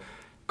 et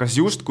kas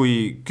just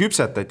kui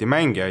küpsetati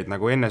mängijaid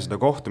nagu enne seda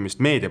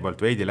kohtumist meedia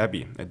poolt veidi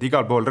läbi, et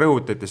igal pool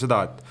rõhutati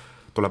seda, et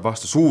tuleb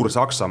vastu suur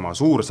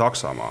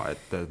Saksamaa,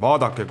 et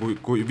vaadake,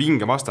 kui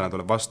vinge vastane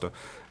tuleb vastu.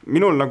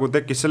 Minul nagu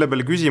tekkis selle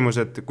peale küsimus,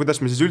 et kuidas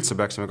me siis üldse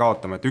peaksime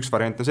kaotama, et üks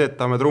variant on see, et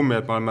tahame trummi,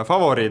 et me oleme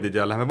favoriidid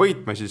ja lähme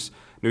võitma, siis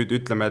nüüd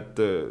ütleme, et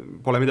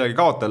pole midagi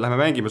kaotada,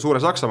 lähme mängime suure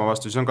Saksamaa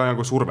vastu, siis on ka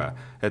nagu surve.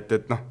 Et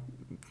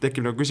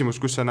tekib nagu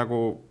küsimus, kus see nagu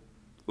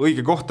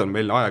õige koht on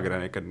meil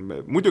ajakirjanik.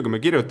 Muidugi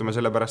me kirjutame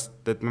selle pärast,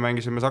 et me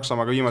mängisime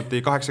Saksamaaga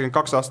viimati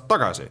 82 aastat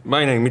tagasi.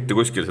 Ma ei näinud mitte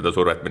kuskil seda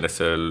survet, millest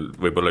seal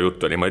võib-olla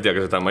juttu oli. Ma ei tea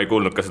ka seda, ma ei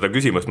kuulnud ka seda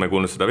küsimust, ma ei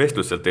kuulnud seda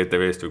vestlust sealt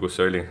ETV-st või kus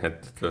see oli,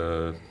 et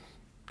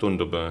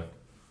tundub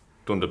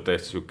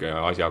täiesti siuke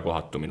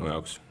asjakohatu minu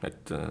jaoks,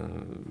 et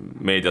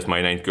meedias ma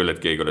ei näinud küll, et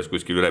keegi oleks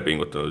kuskil üle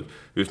pingutanud.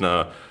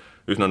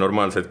 Üsna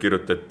normaalselt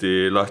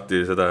kirjutati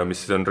lahti seda,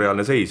 mis on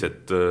reaalne seis,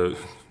 et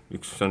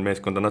üks on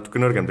meeskond on natuke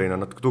nõrgem, teine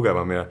on natuke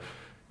tugevam ja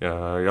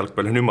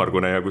jalgpall on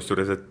ümmargune ja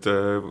kusjuures, et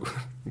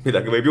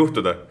midagi võib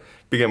juhtuda.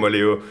 Pigem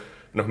oli ju,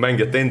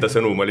 mängijate enda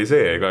sõnum oli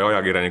see, ega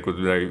ajakirjanikud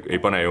ei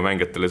pane ju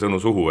mängijatele sõnu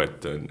suhu,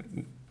 et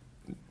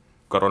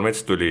Karol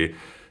Mets tuli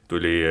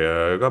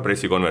ka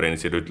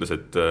pressikonverentsil, ütles,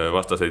 et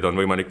vastaseid on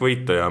võimalik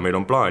võita ja meil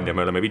on plaan ja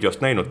me oleme videost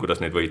näinud,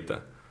 kuidas neid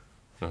võita.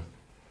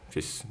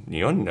 Siis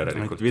nii on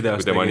järelikult. Kui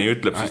tema nii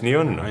ütleb, siis nii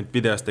on. Ainult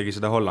videost tegi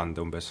seda Holland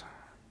umbes.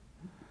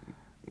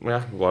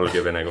 Jah,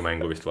 Valgevenega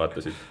mängu vist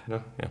vaatasid.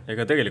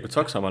 Ega tegelikult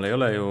Saksamaal ei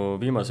ole ju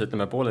viimase,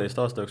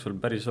 1,5 aasta jooksul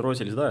päris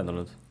roosilised ajad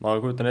olnud. Ma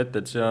kujutan ette,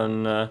 et see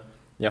on,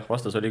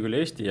 vastas oli küll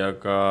Eesti,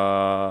 aga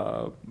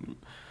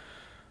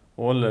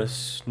olles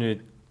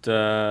nüüd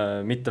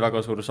mitte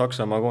väga suur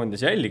Saksamaa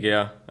koondise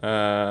jälgija,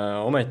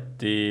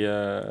 ometi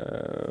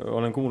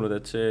olen kuulnud,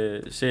 et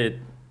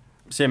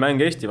see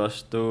mäng Eesti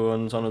vastu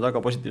on saanud väga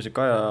positiivse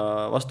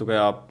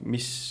vastukaja,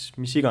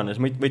 mis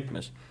iganes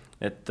võtmes.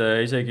 Et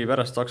isegi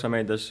pärast Saksa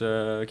meedias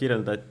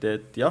kirjeldati,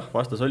 et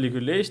vastas oli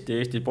küll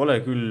Eesti pole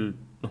küll,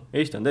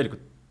 Eesti on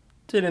tegelikult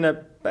selline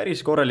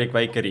päris korralik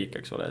väike riik,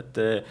 eks ole,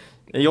 et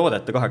ei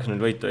oodata 8-0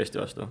 võitu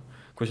Eesti vastu,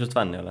 kui just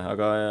fänn ei ole,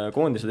 aga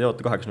koondised ei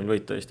oota 8-0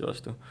 võitu Eesti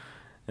vastu.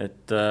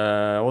 Et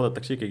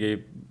oodatakse ikkagi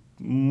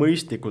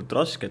mõistlikult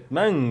rasket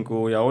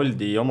mängu ja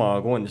oldi oma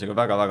koondisega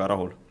väga-väga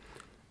rahul.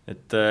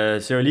 Et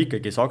see oli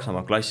ikkagi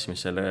Saksamaa klass,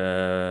 mis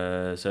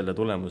selle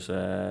tulemuse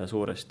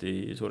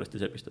suuresti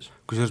sepistas.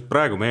 Kui see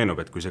praegu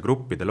meenub, et kui see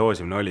gruppide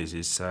loosimine oli,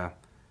 siis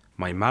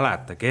ma ei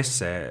mäleta, kes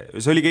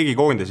see oli keegi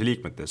koondise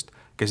liikmetest,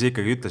 kes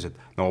ikkagi ütles, et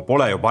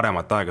pole ju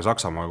paremat aega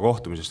Saksamaaga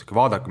kohtumisest,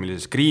 vaadake,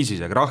 millises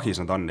kriisis ja krahhis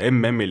nad on,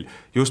 MM-il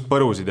just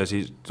põrusid ja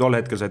siis tol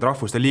hetkel said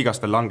rahvuste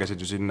liigast veel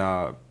langesid ju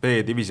sinna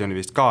B-divisjoni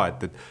vist ka,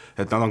 et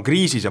nad on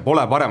kriisis ja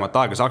pole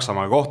paremat aega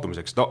Saksamaaga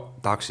kohtumiseks.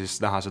 Tahaks siis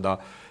näha seda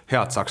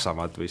head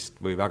Saksamaad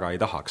või väga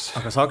ei tahaks.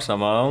 Aga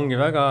Saksamaa ongi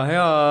väga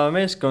hea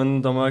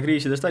meeskond oma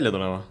kriisidest välja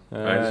tulema.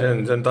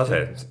 See on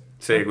tase.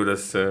 See,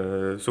 kuidas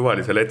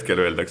suvalisel hetkel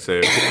öeldakse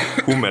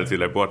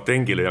Hummelsile,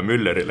 Boatengile ja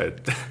Müllerile,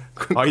 et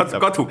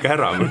kaduge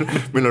ära,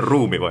 meil on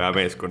ruumi vaja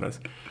meeskonnas.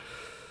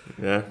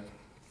 Jah,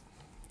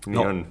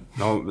 nii on.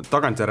 No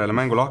tagantjärele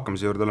mängu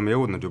lahkamise juurde oleme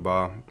jõudnud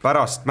juba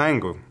pärast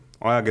mängu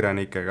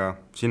ajakirjanikega,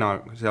 sina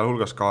seal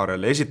hulgas,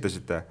 Kaarel,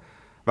 esitasite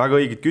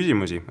väga õiged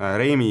küsimusi.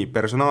 Reimi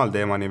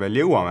personaalteemani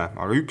veel jõuame,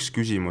 aga üks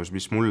küsimus,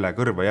 mis mulle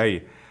kõrva jäi,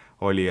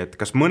 oli, et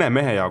kas mõne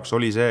mehe jaoks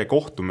oli see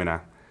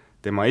kohtumine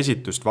tema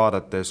esitust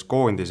vaadates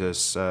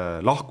koondises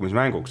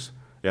lahkumismänguks.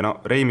 Ja no,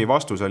 Reimi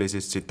vastus oli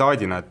siis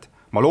tsitaadina, et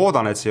ma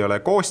loodan, et see ei ole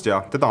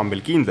Kostja, teda on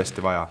meil kindlasti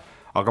vaja,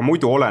 aga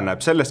muidu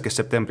oleneb sellest, kes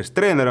septembris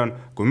treener on,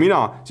 kui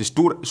mina, siis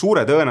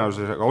suure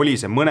tõenäosusega oli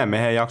see mõne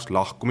mehe jaoks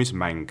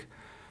lahkumismäng.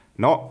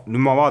 No,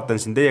 nüüd ma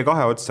vaatan siin teie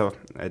kahe otsa,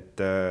 et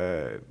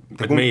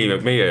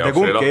meie jaoks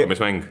oli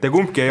lahkumismäng. Te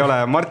kumbki ei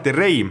ole Martin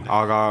Reim,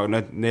 aga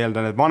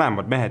need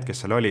vanemad mehed,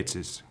 kes seal olid,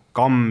 siis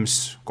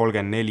Kams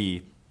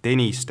 34,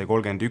 Teniste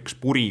 31,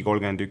 Puri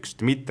 31,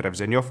 Dmitrev,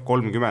 Zenjov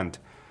 30.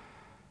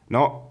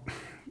 No,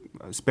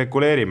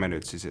 spekuleerime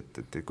nüüd siis,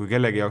 et kui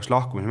kellegi jaoks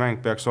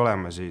lahkumismäng peaks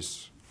olema,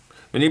 siis...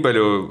 No nii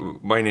palju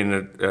mainin,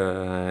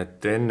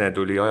 et enne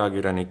tuli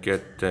ajakirjanik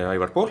ette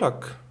Aivar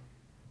Pohlak,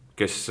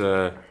 kes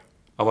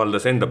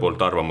avaldas enda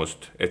poolt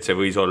arvamust, et see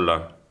võis olla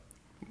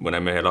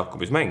mõne mehe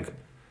lahkumismäng.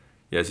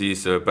 Ja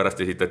siis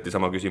pärast esitati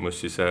sama küsimus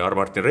siis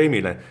Martin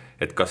Reimile,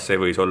 et kas see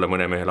võis olla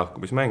mõne mehe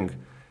lahkumismäng.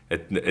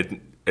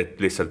 Et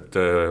lihtsalt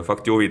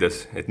fakti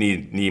huvides, et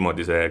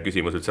niimoodi see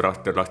küsimus üldse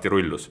lahti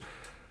rullus.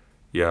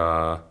 Ja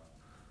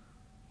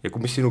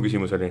mis sinu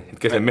küsimus oli? Et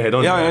kes need mehed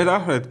on?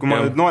 Et kui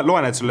ma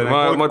loen, et sulle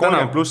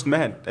 30 pluss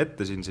mehed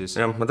ette siin, siis...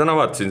 Ja, ma täna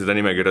vaatasin seda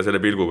nimekirja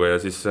selle pilguga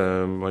ja siis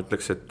ma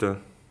ütleks,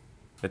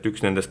 et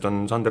üks nendest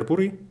on Sander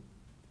Puri,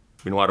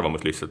 minu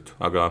arvamus lihtsalt,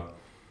 aga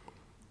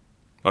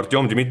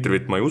Artjom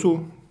Dmitrivit ma ei usu,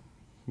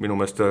 minu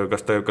meelest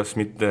kas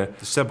mitte...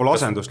 See pole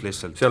asendust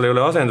lihtsalt. Seal ei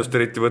ole asendust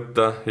eriti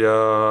võtta ja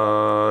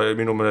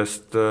minu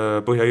meelest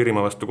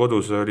Põhja-Iirimaa vastu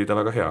kodus oli ta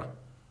väga hea,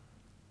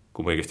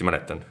 kui ma õigesti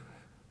mäletan.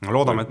 No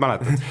loodame, et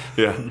mäletad.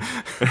 Jah,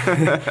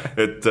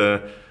 et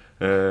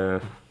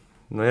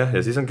nojah,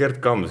 ja siis on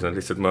Gert Kams,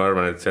 lihtsalt ma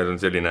arvan, et seal on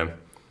selline,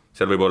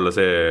 seal võib olla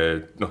see,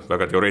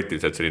 väga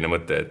teoreetiliselt selline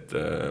mõte,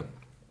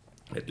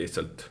 et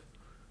lihtsalt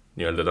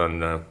nii-öelda ta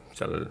on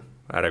seal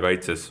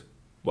äärekaitses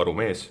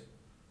varumees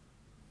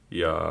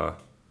ja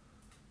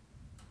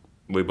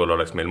võib-olla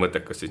oleks meil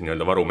mõttekas siis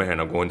nii-öelda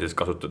varumehena koondises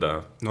kasutada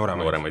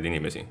nooremaid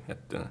inimesi,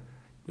 et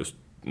just,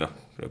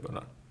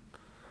 võib-olla.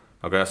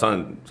 Aga jah,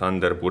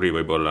 Sander Puri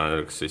võib-olla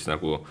oleks siis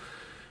nagu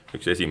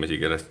üks esimesi,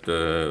 kellest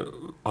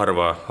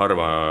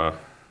harva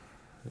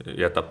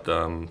jätab ta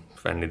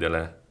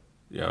fännidele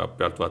ja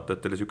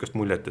pealtvaatajatele sükest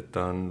muljet, et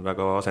ta on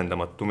väga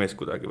asendamatu mees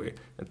kuidagi või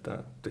et ta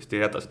tõesti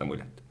ei jäta seda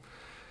muljet.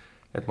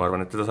 Et ma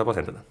arvan, et teda saab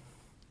asendada.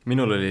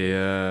 Minul oli,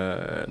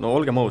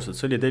 olgem ausad,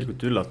 see oli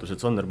tegelikult üllatus,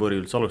 et Sander Puri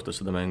üldse alustas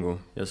seda mängu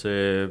ja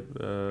see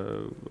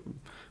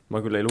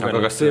ma küll ei lugenud.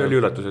 Aga kas see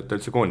oli üllatus, et ta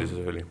üldse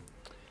koondises oli?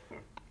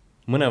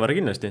 Mõnevara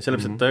kindlasti,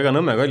 sellepärast, et ega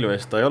Nõmme Kalju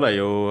eest ta ei ole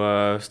ju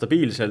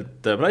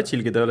stabiilselt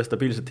platsilgi, ta ei ole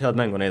stabiilselt head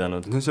mängu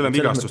näidanud. No see on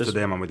vigastuste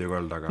teema muidugi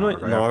olnud, aga...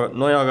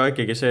 aga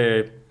ikkagi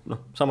see,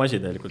 sama asi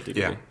tegelikult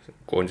ikkagi. Yeah.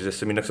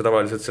 Koondisesse minnakse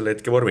tavaliselt selle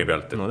hetke vormi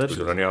pealt, et kui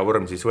sul on hea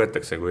vorm, siis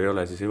võetakse, kui ei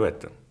ole, siis ei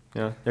võeta.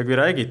 Ja kui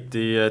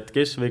räägiti, et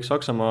kes võiks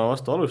Saksamaa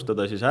vastu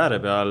alustada, siis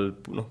ääre peal,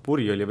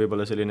 Puri oli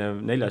võib-olla selline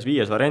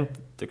 4-5 variant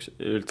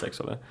üldse,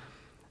 eks ole.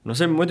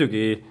 See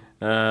muidugi,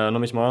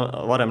 mis ma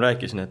varem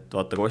rääkisin, et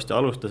vaata, Kostja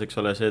alustas, eks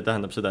ole, see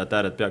tähendab seda, et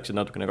ääred peaksid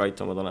natukene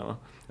kaitsvamad olema.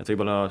 Et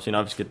võib-olla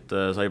Sinavskit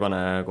sa ei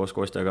pane koos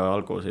Kostjaga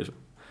algkoosseisu,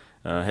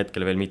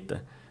 hetkel veel mitte.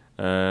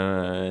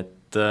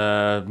 Et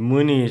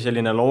mõni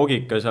selline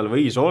loogika seal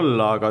võis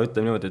olla, aga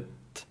ütleme niimoodi,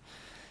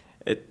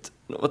 et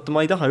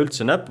ma ei taha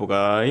üldse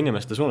näpuga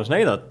inimeste suunas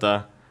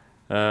näidata,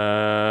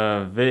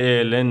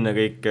 veel enne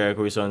kõike,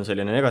 kui see on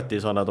selline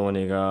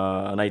negatiivsanatooniga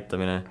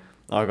näitamine,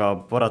 aga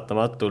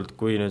paratamatult,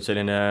 kui nüüd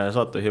selline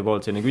saatejuhi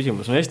poolt selline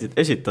küsimus on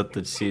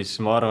esitatud, siis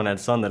ma arvan,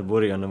 et Sander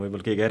Puri on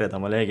võib-olla kõige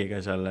eredama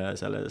leegiga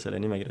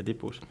selle nimekirja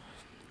tipus.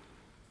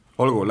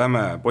 Olgu,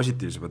 lähme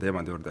positiivsema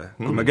teemade juurde.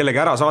 Kui me kellegi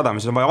ära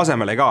saadame, siis on vaja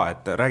asemele ka,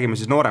 et räägime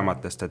siis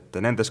noorematest, et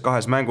nendes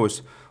kahes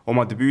mängus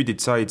oma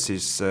debüüdid said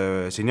siis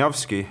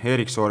Sinjavski,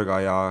 Erik Sorga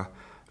ja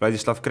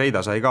Vladislav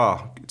Kreida sai ka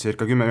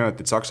circa 10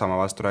 minutit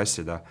Saksamaa vastu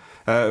rässida.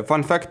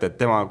 Fun fact, et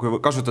tema, kui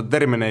kasutada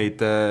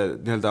termineid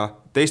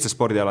teiste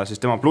spordiala, siis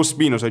tema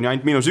pluss-miinus on ju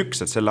ainult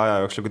 -1, et selle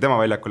aja jooksul, kui tema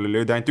väljakul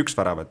oli ainult 1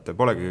 värav, et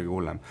polegi kõige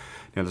hullem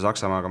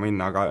Saksamaaga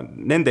minna, aga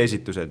nende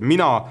esitused,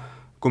 mina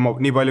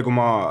nii palju, kui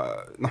ma,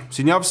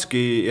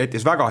 Sinjavski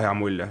jättis väga hea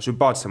mulje,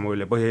 sümpaatse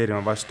mulje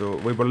Põhja-Iirimaa vastu,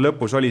 võib-olla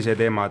lõpus oli see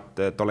teema,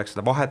 et oleks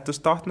seda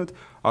vahetust tahtnud,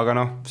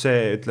 aga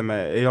see, ütleme,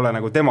 ei ole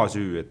nagu tema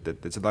süü,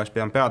 et seda oleks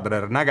pidanud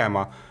peatreener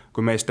nägema, kui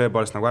mees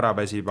tõepoolest nagu ära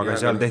päsib, aga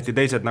seal tehti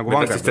teised nagu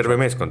vangerdus. Terve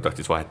meeskond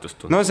tahtis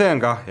vahetust. No see on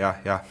ka,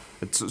 jah.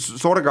 Et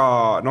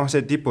Sorga,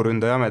 see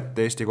tipuründaja amet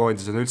Eesti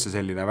koondises on üldse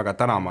selline väga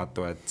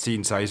tänamatu, et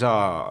siin sa ei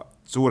saa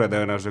suure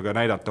tõenäosusega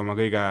näidata oma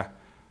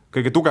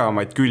kõige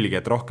tugevamaid külgi,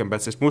 et rohkem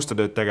pead sellist musta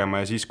tööd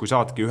tegema ja siis, kui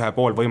saadki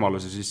 1,5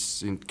 võimaluse, siis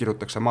sind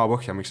kirutakse maa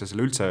põhja, miks sa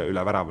selle üldse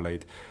üle värava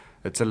lõid.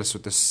 Et selles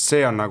suhtes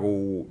see on nagu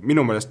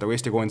minu meelest nagu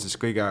Eesti koondises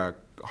kõige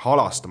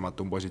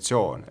halastamatum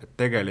positsioon, et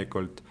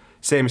tegelikult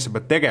see, mis sa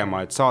pead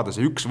tegema, et saada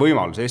see üks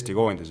võimalus Eesti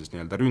koondises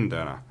nii-öelda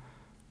ründajana,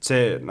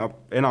 see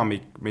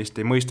enamik meist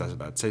ei mõista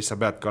seda, et siis sa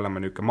peadki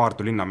olema niisugune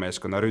Maardu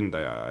linnameeskonna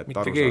ründaja.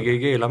 Mitte keegi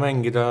ei keela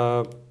mängida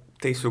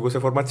teistsuguse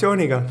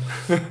formatsiooniga.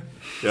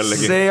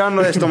 See on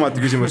täiesti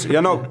omati küsimus.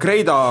 Ja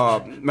Kreida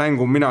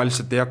mängu mina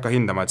lihtsalt ei hakka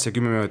hindama, et see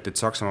 10 minutit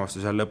Saksamaa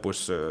vastu seal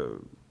lõpus,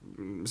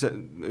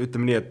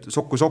 ütleme nii, et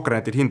kui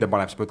Sokkernetil hinde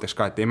paneb, siis mõtleks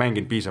ka, et ei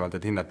mänginud piisavalt,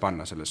 et hindet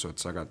panna selles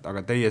suhtes,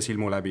 aga teie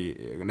silmu läbi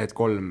need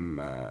 3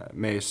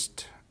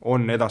 meest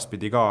on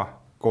edaspidi ka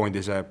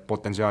koondise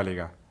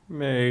potentsiaaliga?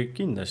 Me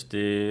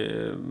kindlasti,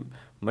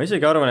 ma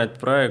isegi arvan, et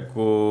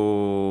praegu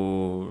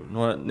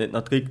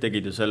nad kõik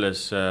tegid ju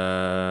selles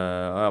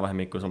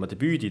ajavahemikus oma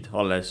debüüdid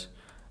alles,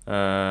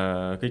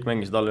 kõik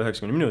mängisid alla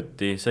 90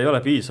 minuti, see ei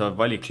ole piisav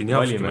valik.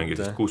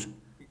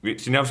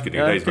 Sinjavski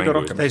tegi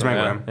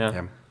täismängu, jah.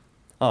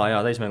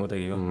 Täismängu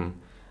tegi ju.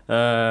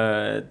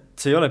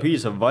 See ei ole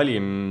piisav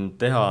valim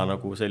teha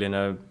nagu selline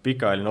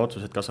pikaajaline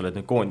otsus, et kas sa oled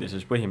nüüd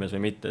koondises põhimees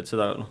või mitte, et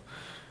seda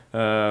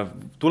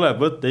tuleb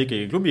võtta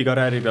ikkagi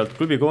klubikarjääri pealt,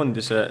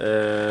 klubikoondise,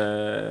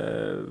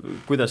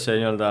 kuidas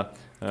see nii-öelda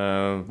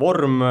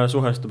vorm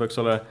suhestub, eks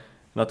ole.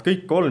 Nad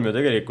kõik 3 ju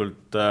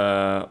tegelikult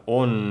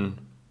on,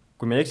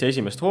 kui me ei eksi,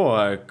 esimest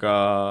hooaega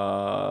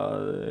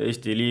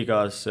Eesti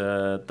liigas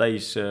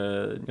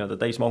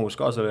täismahus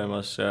kaasa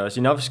löömas.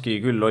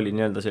 Sinjavski küll oli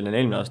nii-öelda selline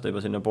eelmine aasta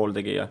juba selline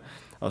pooltegija.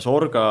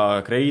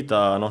 Sorga,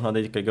 Kreida, nad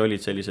ikkagi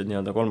olid sellised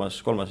nii-öelda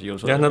kolmas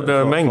jõus. Jah, nad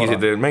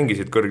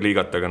mängisid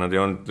kõrgliigat, aga nad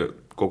ei olnud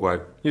kogu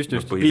aeg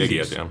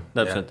põhitegijad.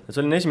 Täpselt.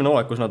 See oli esimene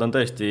hooaeg, kus nad on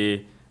tõesti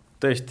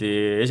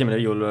esimene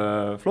viiul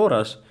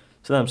Floras.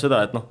 See tähendab seda,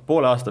 et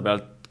poole aasta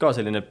pealt ka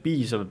selline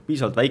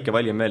piisavalt väike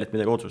valim veel, et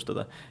midagi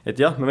otsustada. Et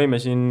jah, me võime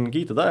siin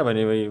kiita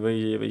taevani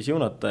või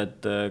siunata,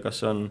 et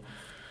kas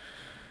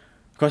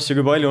ja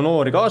kui palju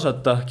noori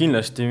kaasata.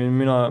 Kindlasti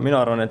mina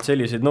arvan, et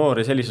selliseid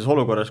noori sellises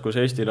olukorras, kus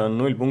Eestil on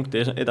 0 punkti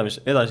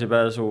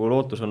edasipääsu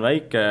lootus on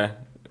väike,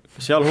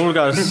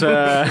 sealhulgas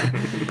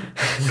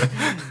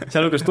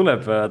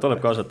tuleb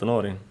kaasata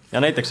noori. Ja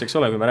näiteks, eks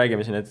ole, kui me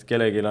räägime siin, et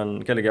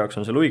kellegi jaoks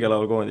on see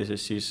luigelaul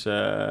koondises, siis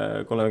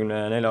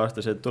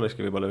 34-aastased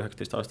tulekski võib-olla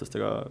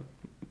 19-aastastega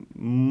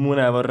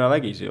mõnevõrra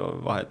vägisi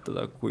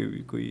vahetada,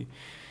 kui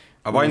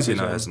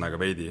avansina ühesõnaga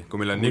veidi, kui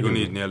meil on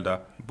niikuinii nii-öelda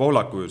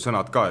poolaku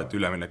sõnad ka, et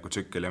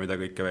üleminekutsükkel ja mida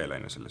kõike veel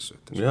aina selles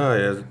suhtes.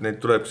 Ja neid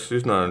tuleks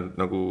üsna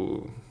nagu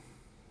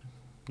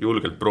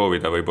julgelt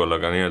proovida võib-olla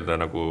ka nii-öelda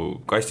nagu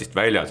kastist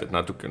väljas, et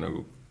natuke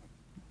nagu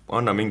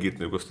anna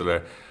mingites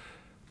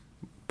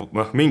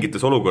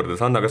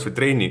olukordades, anna kas või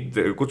treenid,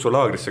 kutsu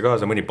laagrisse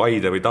kaasa mõni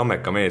Paide või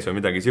Tammeka mees või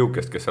midagi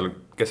siukest, kes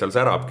seal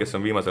särab, kes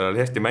on viimasel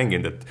ajal hästi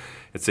mänginud,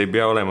 et see ei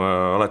pea olema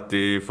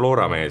alati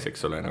Flora mees,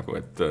 eks ole, nagu,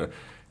 et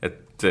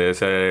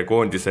see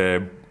koondise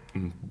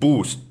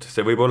boost,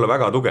 see võib olla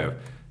väga tugev.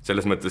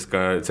 Selles mõttes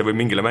ka, see võib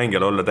mingile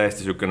mängijale olla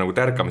täiesti siuke nagu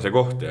tärkamise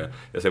koht ja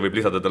see võib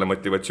lisada talle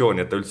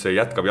motivatsiooni, et ta üldse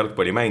jätkab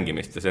jalgpalli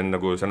mängimist ja seal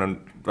on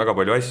väga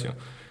palju asju.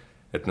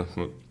 Et ma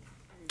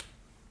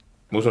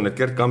usun, et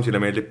Gert Kamsile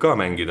meeldib ka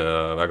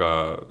mängida väga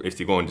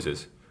Eesti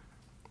koondises,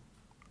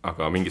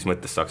 aga mingis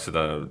mõttes saaks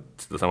seda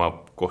sama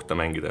kohta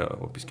mängida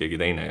hoopis keegi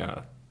teine ja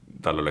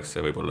tal oleks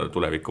see võib-olla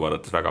tulevikku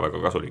vaadates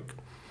väga-väga kasulik.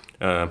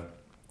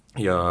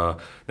 Ja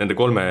nende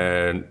 3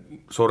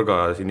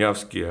 Sorga,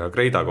 Sinjavski ja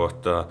Kreida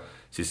kohta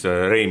siis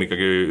Reim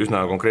ikkagi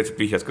üsna konkreetselt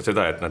vihjas ka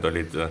seda, et nad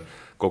olid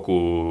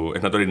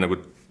nagu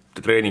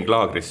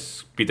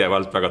treeninglaagris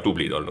pidevalt väga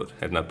tublid olnud,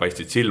 et nad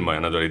paistsid silma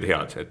ja nad olid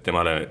head, et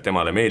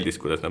temale meeldis,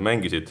 kuidas nad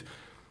mängisid,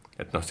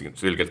 et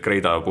selgelt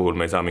Kreida puhul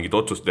me ei saa mingit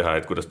otsust teha,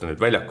 et kuidas ta nüüd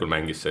väljakul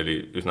mängis, see oli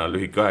üsna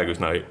lühike aeg,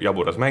 üsna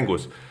jaburas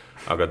mängus,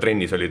 aga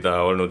trennis oli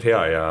ta olnud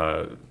hea ja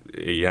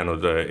ei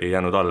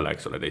jäänud alla,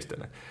 eks ole,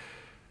 teistele.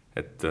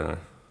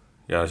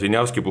 Ja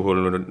Sinjavski puhul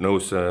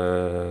nõus,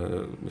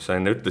 mis sa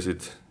enne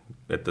ütlesid,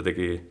 et ta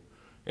tegi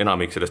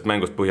enamik sellest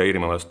mängust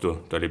Põhja-Iirimaa vastu,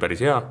 ta oli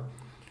päris hea.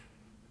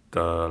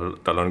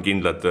 Tal on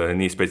kindlad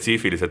nii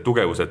spetsiifilised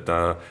tugevused,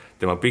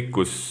 tema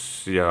pikkus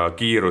ja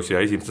kiirus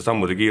ja esimeste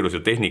sammude kiirus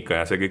ja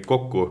tehnika ja see kõik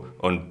kokku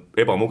on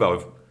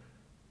ebamugav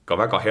ka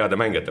väga heade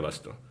mängijate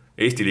vastu.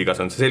 Eesti liigas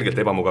on see selgelt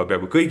ebamugav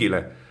peaaegu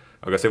kõigile,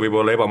 aga see võib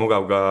olla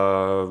ebamugav ka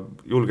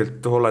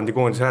julgelt Hollandi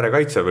koondise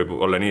äärekaitse võib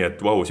olla nii, et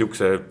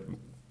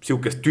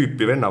siukest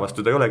tüüpi venna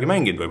vastu ta ei olegi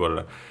mänginud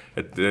võib-olla.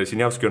 Et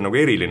Sinjavski on nagu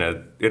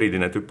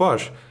eriline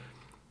tüpaaž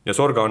ja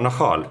Sorga on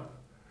nahaal.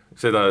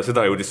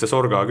 seda jõudis see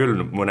Sorga küll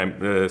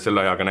selle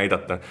ajaga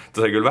näidata. Ta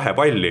sai küll vähe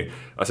palli,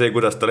 aga see,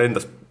 kuidas ta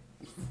lendas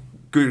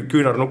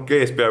küünarnukk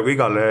ees peaaegu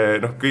igale,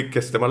 kõik,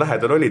 kes tema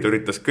lähedal olid,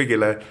 üritas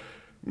kõigile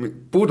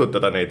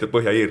puudutada neid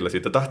põhjaiirlasi,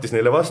 ta tahtis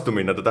neile vastu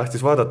minna, ta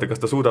tahtis vaadata, kas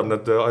ta suudab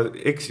nad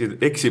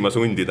eksima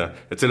sundida,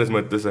 et selles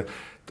mõttes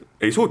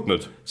ei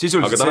suutnud,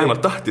 aga ta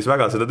vähemalt tahtis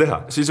väga seda teha.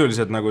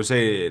 Sisuliselt nagu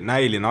see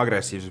näiline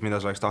agressiivsus, mida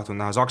sa oleks tahtnud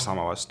näha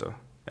Saksamaa vastu,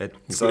 et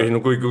sa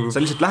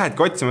lihtsalt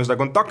lähedki otsima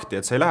seda kontakti,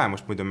 et sa ei lähe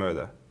must muidu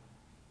mööda.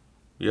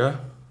 Jah,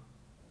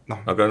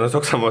 aga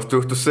Saksamaast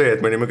juhtus see,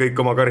 et me olime kõik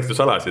oma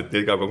karistusalasid,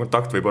 iga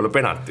kontakt võib olla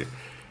penalti.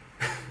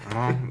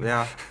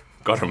 Jah.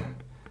 Karm.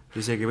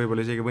 Isegi võib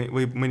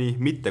mõni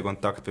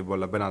mittekontakt võib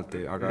olla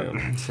penalti, aga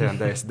see on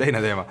täiesti teine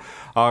teema.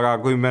 Aga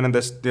kui me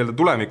nendest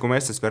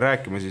tulemikumestest veel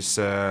rääkime, siis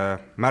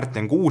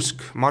Märten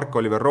Kuusk,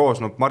 Mark-Oliver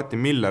Roosnup,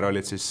 Martin Miller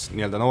olid siis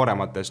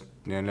noorematest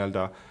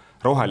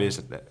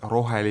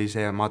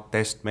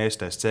rohelisematest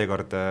meestest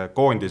seekord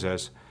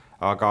koondises,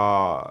 aga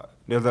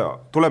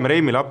tuleme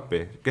Reimile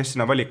appi, kes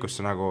sinna valikusse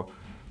nagu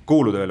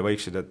kuuluda veel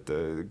võiksid, et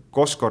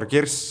Koskor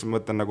Kirss,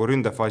 mõtlen nagu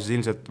ründefaasis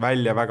ilmselt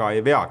välja väga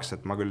ei veaks,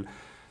 et ma küll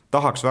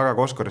tahaks väga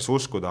Koskorisse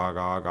uskuda,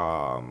 aga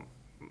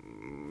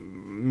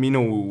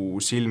minu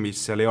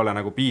silmis seal ei ole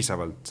nagu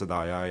piisavalt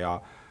seda ja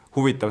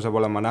huvitav saab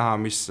olema näha,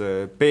 mis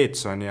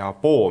Peetson ja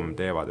Poom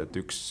teevad, et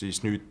üks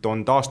siis nüüd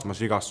on taastumas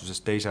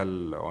vigastusest,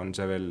 teisel on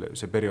see veel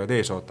see periood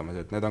ees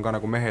ootamas, et need on ka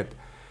nagu mehed,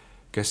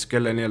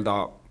 kelle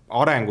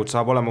arengut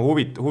saab olema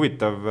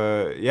huvitav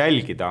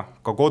jälgida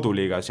ka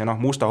koduliigas ja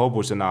Musta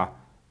hobusena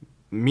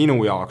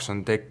minu jaoks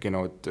on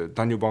tekkinud,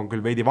 ta on juba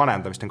küll veidi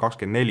vanem, ta vist on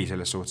 24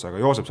 selles suhtes, aga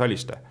Joosep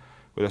Saliste,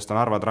 kuidas ta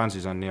Narva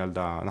Transis on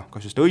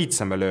kas just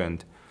õitseme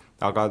löönd,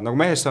 aga nagu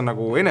mehest on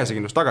nagu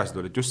enesekindlust tagasi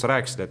tulnud, just sa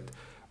rääkisid, et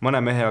mõne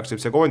mehe jaoks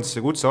võib see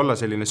koondisse kutse olla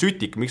selline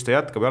sütik, miks ta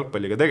jätkab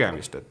jalgpalliga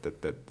tegemist, et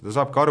ta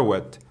saab ka aru,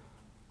 et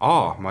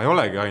ma ei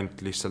olegi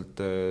ainult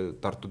lihtsalt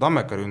Tartu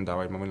Tammeka ründaja,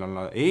 vaid ma võin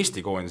olla Eesti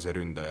koondise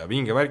ründaja,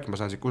 vinge värk, ma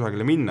saan siit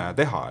kusagile minna ja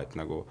teha, et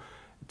nagu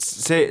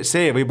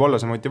see võib olla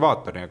see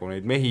motivaator, nagu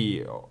neid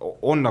mehi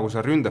on nagu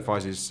seal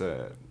ründefaasis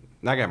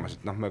nägemas,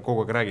 et me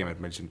kogu aeg räägime,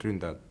 et meil siin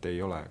ründajad ei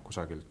ole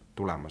kusagil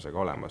tulemas ega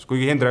olemas,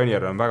 kuigi Henri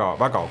Anier on väga,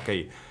 väga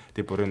okei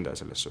tipuründaja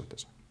selles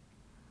suhtes.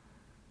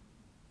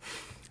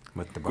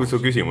 Kui su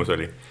küsimus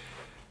oli?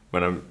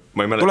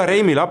 Tule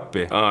Reimile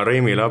appi.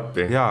 Reimile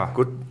appi. Jah,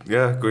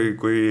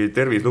 kui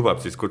tervis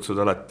lubab, siis kutsud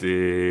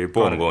alati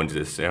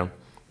Poom-koondisesse, jah.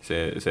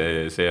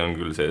 See on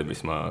küll see,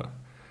 mis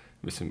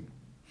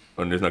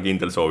on üsna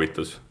kindel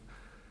soovitus.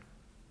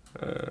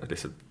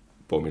 Lihtsalt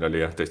Poomil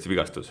oli jah tõesti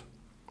vigastus.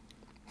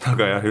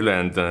 Aga jah,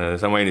 ülejäänud,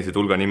 sa mainisid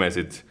hulga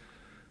nimesid.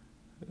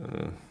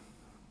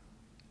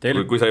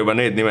 Kui sa juba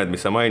need nimed,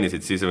 mis sa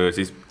mainisid,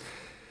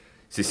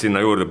 siis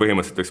sinna juurde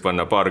põhimõtteliselt võiks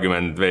panna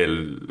paarkümmend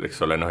veel, eks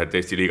ole, et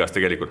Eesti liigas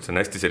tegelikult see on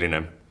hästi selline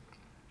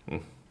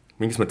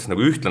mingis mõttes nagu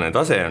ühtlane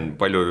tase on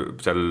palju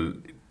seal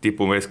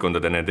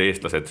tipumeeskondade need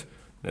eestlased,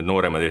 need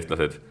nooremad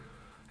eestlased,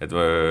 et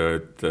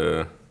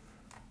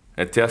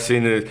jah,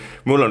 siin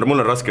mul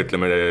on raske,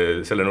 ütleme,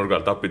 selle nurga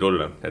alt appi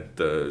tulla, et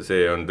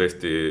see on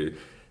tõesti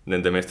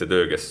nende meeste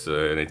töö, kes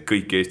neid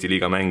kõiki Eesti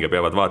liiga mänge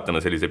peavad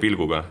vaatama sellise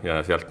pilguga ja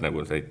sealt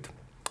nagu neid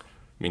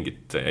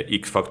mingit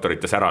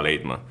X-faktorites ära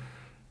leidma.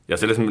 Ja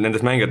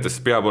nendes mängijates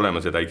peab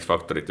olema seda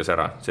X-faktorites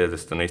ära,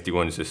 sellest on Eesti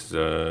koondises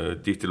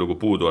tihtilugu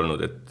puudu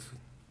olnud, et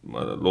ma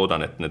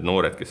loodan, et need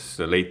noored, kes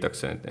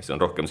leitakse, et see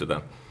on rohkem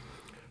seda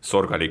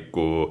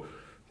sorgalikku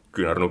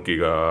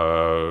küünarnukiga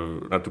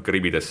natuke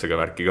ribidesse ka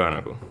värki ka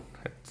nagu,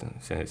 et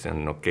see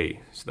on okei,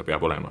 seda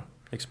peab olema.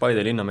 Eks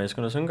Paide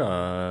linnameeskonnas on ka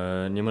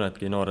nii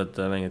mõnedki noored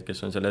mängijad,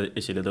 kes on selle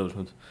esile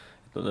tõusnud.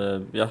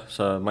 Jah,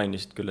 sa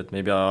mainisid küll, et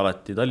me ei pea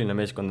alati Tallinna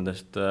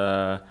meeskondadest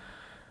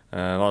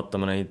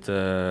vaatama neid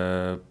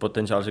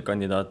potentsiaalseid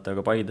kandidaate,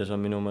 aga Paides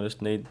on minu meelest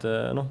neid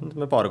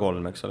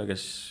paar-kolm, eks ole,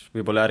 kes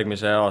võib-olla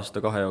järgmise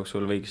aasta-2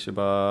 jooksul võiks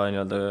juba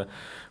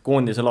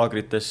koondise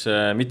laagrites,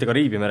 mitte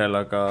Kariibimerel,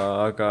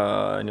 aga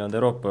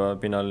Euroopa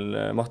pinnal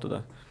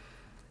mahtuda.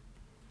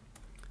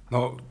 No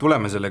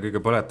tuleme selle kõige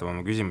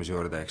põletavama küsimuse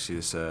juurde, ehk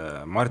siis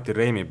Martin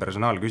Reimi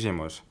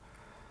personaalküsimus.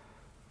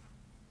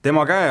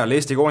 Tema käe all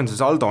Eesti koondise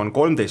saldo on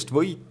 13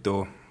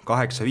 võitu,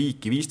 8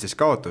 viiki, 15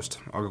 kaotust,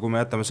 aga kui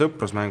me jätame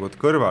sõprusmängud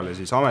kõrvale,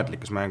 siis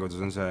ametlikes mängudes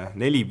on see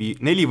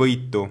 4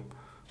 võitu,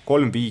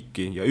 3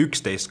 viiki ja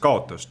 11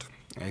 kaotust.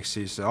 Ehk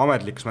siis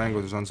ametlikes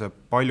mängudes on see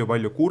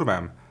palju-palju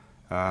kurvem.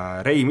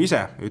 Reim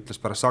ise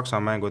ütles pärast Saksa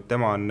mängu, et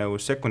tema on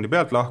nõus sekundi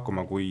pealt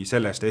lahkuma, kui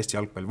sellest Eesti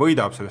jalgpall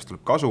võidab, sellest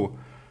tuleb kasu.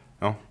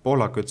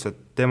 Pohlak ütles, et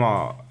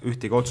tema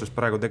ühtegi otsust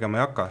praegu tegema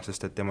ei hakka,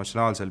 sest et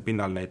emotsionaalsel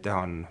pinnal neid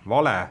teha on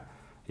vale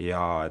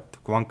ja et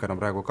kui vanker on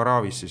praegu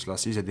Karaavis, siis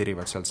las ise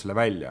tirivad sealt selle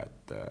välja,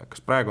 et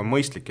kas praegu on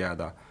mõistlik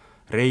jääda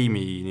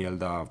Reimi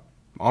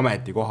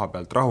ameti koha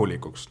pealt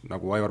rahulikuks,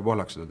 nagu Aivar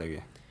Pohlak seda tegi?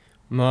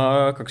 Ma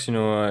hakkaks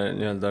sinu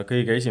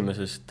kõige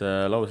esimesest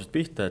lausest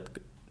pihta, et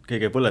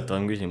kõige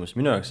põletavam küsimus,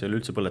 minu jaoks ei ole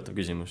üldse põletav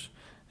küsimus,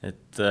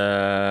 et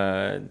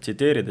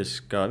tsiteerides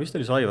ka, vist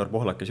oli see Aivar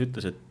Pohlak, kes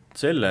ütles, et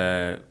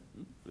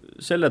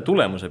selle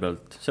tulemuse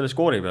pealt, selle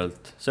skoori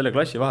pealt, selle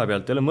klassi vahe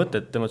pealt ei ole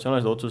mõtet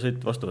emotsionaalseid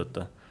otsuseid vastu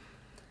võtta.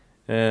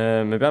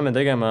 Me peame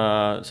tegema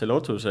selle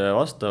otsuse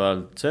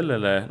vastavalt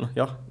sellele,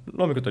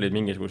 loomulikult olid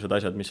mingisugused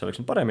asjad, mis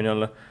oleks paremini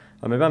olla,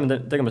 aga me peame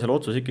tegema selle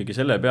otsuse ikkagi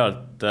selle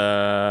pealt,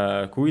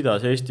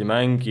 kuidas Eesti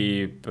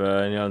mängib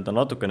nii-öelda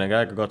natukene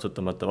käega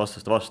katsutamata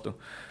vastaste vastu.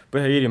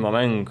 Põhja-Iirimaa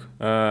mäng,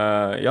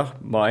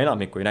 ma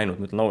enamikku ei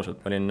näinud, mõtlen ausalt,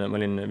 ma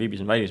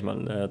viibisin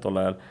välismaal tol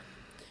ajal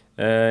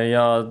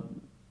ja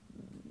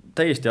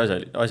täiesti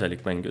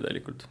asjalik mäng ju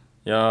tegelikult.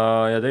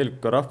 Ja tegelikult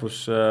ka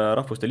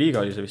rahvuste liiga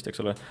oli see vist,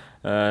 eks ole.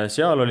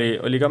 Seal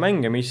oli ka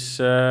mänge,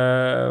 mis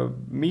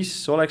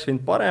oleks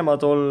võinud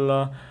paremad olla,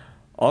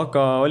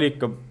 aga oli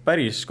ikka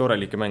päris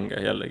korralikke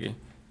mänge jällegi.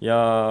 Ja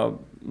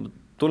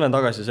tulen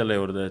tagasi selle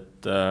juurde,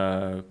 et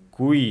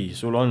kui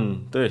sul on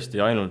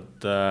tõesti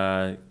ainult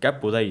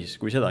käpu täis,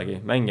 kui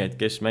sedagi mängijaid,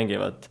 kes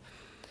mängivad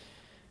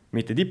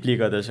mitte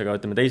tippliigades, aga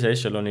ütleme teise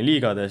echeloni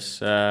liigades,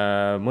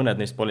 mõned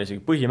neist pole isegi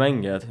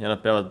põhimängijad ja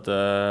nad peavad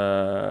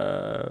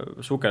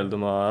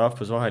sukelduma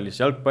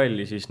rahvusvahelisse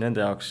jalgpalli, siis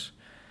nende jaoks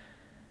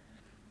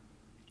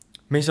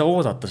me ei saa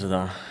oodata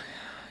seda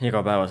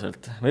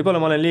igapäevaselt.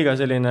 Võib-olla ma olen liiga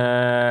selline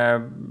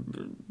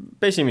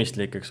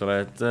pessimistlik, eks ole,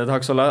 et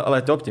tahaks olla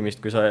alati optimist,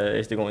 kui sa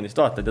Eesti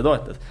koondist vaatad ja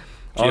toetad.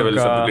 Siia veel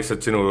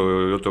lihtsalt sinu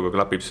jutuga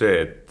klapib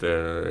see, et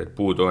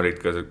puudu olid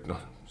ka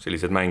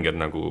sellised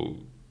mängijad nagu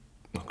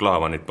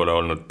Klaavanit pole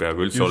olnud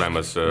peaaegu üldse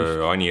olemas,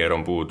 Anier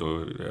on puudu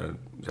ja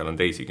seal on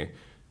teisigi.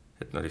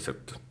 Et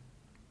lihtsalt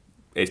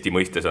Eesti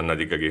mõistes on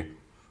nad ikkagi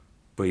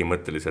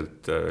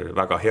põhimõtteliselt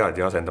väga head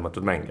ja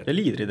asendamatud mängijad. Ja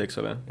liidrid,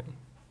 eks ole.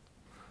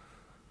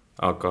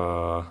 Aga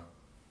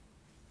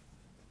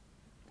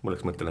mul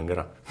läks mõttelengi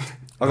ära.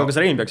 Aga kas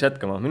Rein peaks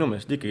jätkama? Minu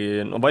meelest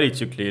ikkagi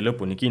valitsükli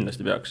lõpuni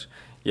kindlasti peaks.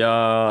 Ja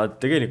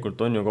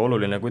tegelikult on ju ka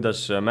oluline,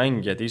 kuidas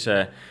mängijad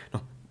ise,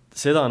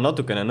 seda on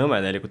natukene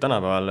nõme tegelikult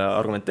tänapäeval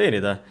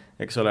argumenteerida,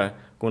 eks ole,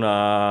 kuna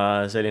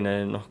selline,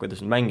 kuidas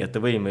mängijate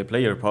võim või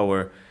player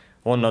power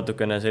on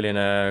natukene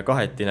selline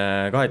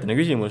kahetine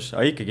küsimus,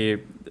 aga ikkagi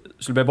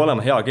sul peab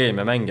olema hea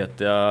keemia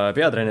mängijat ja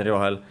peatreeneri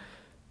vahel.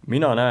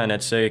 Mina näen,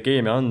 et see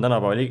keemia on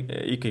tänapäeval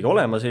ikkagi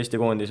olemas Eesti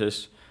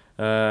koondises.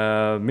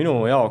 Minu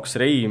jaoks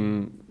Reim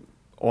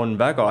on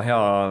väga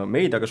hea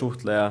meediaga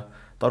suhtleja,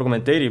 ta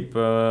argumenteerib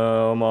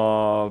oma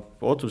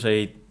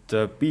otsuseid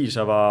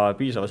piisava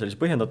sellise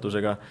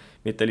põhjendatusega,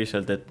 mitte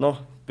lihtsalt, et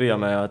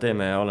püüame ja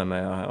teeme ja oleme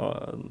ja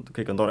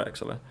kõik on tore,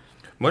 eks ole.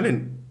 Ma olin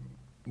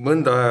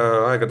mõnda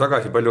aega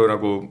tagasi palju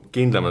nagu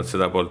kindlamalt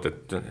seda poolt,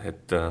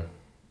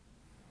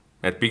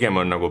 et pigem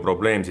on nagu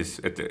probleem siis,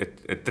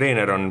 et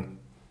treener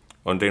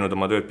on teinud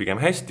oma tööd pigem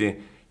hästi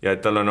ja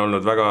et tal on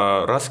olnud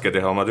väga raske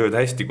teha oma tööd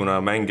hästi,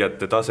 kuna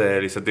mängijate tase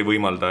lihtsalt ei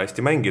võimalda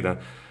hästi mängida.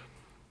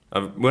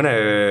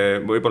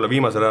 Võib-olla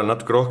viimasel ajal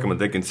natuke rohkem on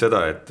tekkinud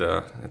seda, et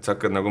sa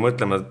hakkad nagu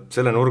mõtlema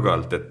selle nurga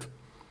alt,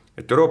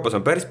 et Euroopas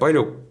on päris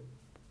palju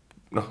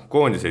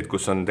koondiseid,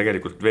 kus on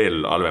tegelikult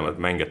veel halvemad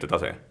mängijate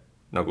tase.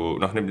 Nagu,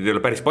 neid ei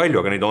ole päris palju,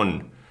 aga neid on.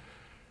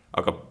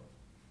 Aga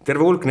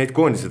terve hulk neid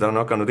koondised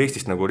on hakanud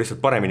Eestist nagu lihtsalt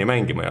paremini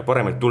mängima ja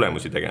paremaid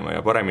tulemusi tegema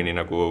ja paremini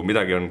nagu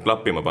midagi on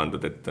klappima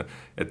pandud,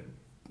 et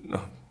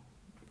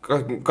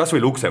kas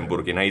või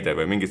Luksemburgi näide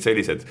või mingid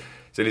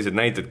sellised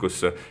näited,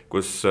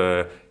 kus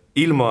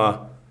ilma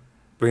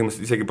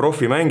põhimõtteliselt isegi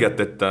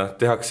profimängijateta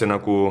tehakse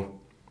nagu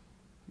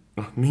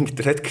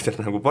mingitel hetkedel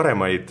nagu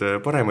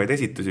paremaid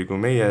esitusi, kui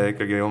meie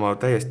ikkagi oma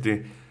täiesti,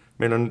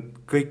 meil on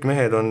kõik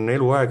mehed on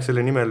eluaeg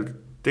selle nimel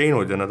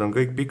teinud ja nad on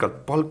kõik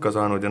pikalt palka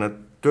saanud ja nad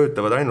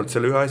töötavad ainult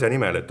selle ühe asja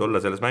nimel, et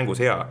olla selles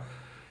mängus hea.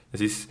 Ja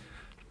siis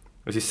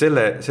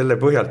selle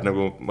põhjalt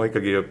nagu ma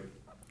ikkagi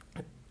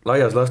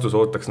laias lastus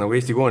ootaks nagu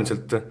Eesti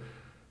koondiselt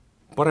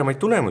paremaid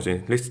tulemusi,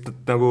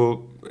 lihtsalt nagu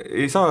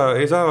ei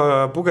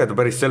saa pugeda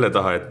päris selle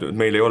taha, et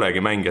meil ei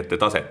olegi mängijate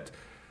taset.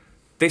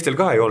 Teistel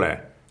ka ei ole,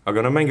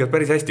 aga nad mängivad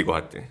päris hästi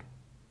kohati.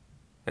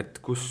 Et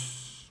kus,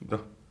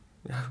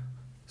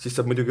 siis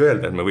saab muidugi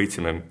öelda, et me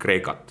võitsime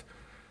Kreekat.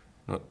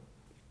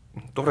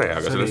 Tore,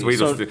 aga selles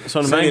võidust...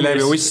 See on mäng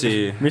läbi ussi,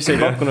 mis ei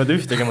pakkunud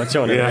ühtegi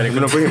emotsiooni.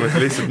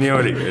 Põhimõtteliselt lihtsalt nii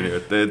oligi,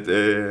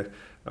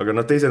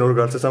 aga teise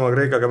nurga alt see sama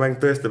Kreekaga mäng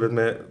tõestab, et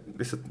me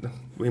lihtsalt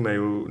võime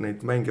ju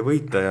neid mänge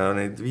võita ja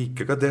neid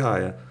viike ka teha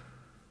ja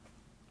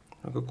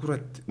aga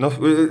kurat,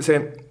 see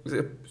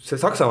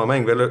Saksamaa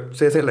mäng veel,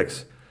 see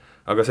selleks,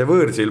 aga see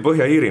võõrsil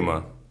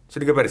Põhja-Iirimaa,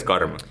 see oli ka päris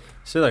karm.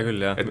 Seda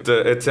küll, jah.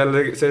 Et seal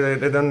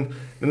need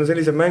on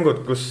sellised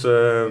mängud, kus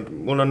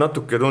mul on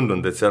natuke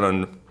tundunud, et seal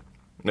on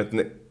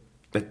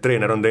et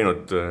treener on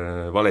teinud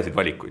valesid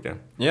valikuid, jah?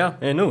 Jah,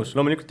 nõus.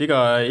 Loomulikult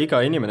iga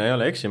inimene ei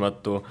ole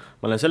eksimatu.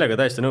 Ma olen sellega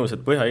täiesti nõus,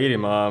 et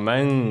Põhja-Iirimaa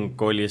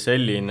mäng oli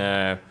selline,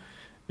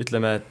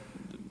 ütleme,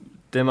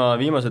 tema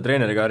viimase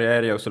treeneri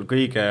karjääri jooksul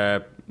kõige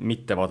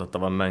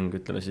mittevadatavam mäng,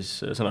 ütleme siis,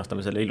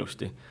 sõnastame selle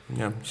ilusti.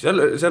 Ja,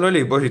 seal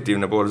oli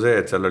positiivne pool see,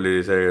 et seal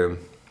oli see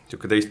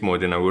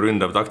teistmoodi nagu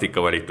ründav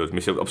taktika valitud,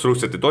 mis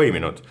absoluutselt ei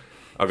toiminud,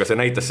 aga see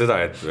näitas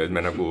seda, et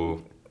me nagu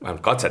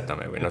vähemalt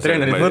katsetame või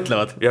treenerid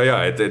mõtlevad.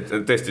 Et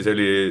tõesti see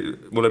oli,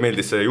 mulle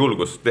meeldis see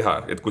julgus teha,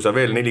 et kui sa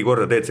veel 4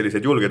 korda teed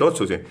selliseid julgeid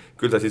otsusi,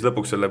 küll sa siis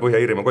lõpuks selle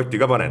Põhja-Iirimaa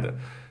kotti ka paned,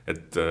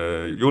 et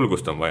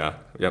julgust on vaja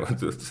ja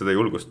seda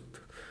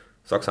julgust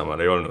Saksamaal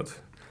ei olnud,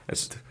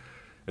 et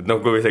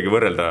kui isegi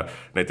võrrelda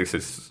näiteks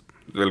siis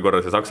veel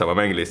korra see Saksamaa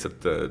mäng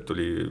lihtsalt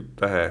tuli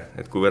pähe,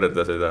 et kui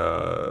võrrelda seda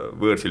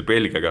võõrsil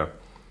Belgiaga,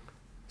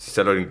 siis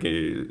seal oligi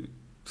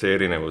see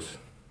erinevus,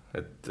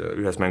 et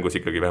ühes mängus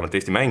ikkagi vähemalt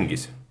Eesti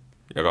mängis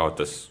ja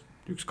kaotas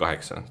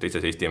 1-8,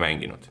 teises Eesti ei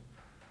mänginud.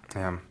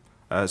 Jah,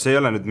 see ei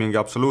ole nüüd mingi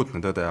absoluutne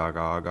tõde,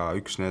 aga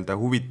üks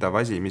huvitav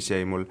asi, mis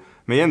jäi mul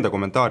meie enda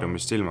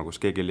kommentaariumist silma, kus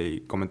keegi oli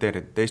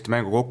kommenteerinud, et Eesti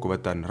mängu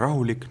kokkuvõte on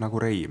rahulik nagu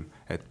Reim,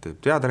 et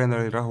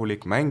peatreener oli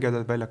rahulik, mängijad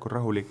olid väljakul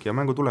rahulik ja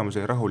mängu tulemus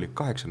oli rahulik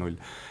 8-0.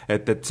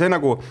 Et see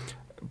nagu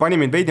pani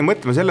mind veidi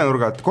mõtlema selle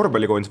nurga, et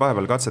korvpallikoondis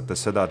vahepeal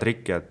katsetas seda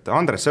trikki, et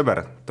Andres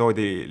Sõber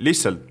toodi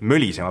lihtsalt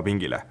mölisema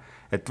pingile.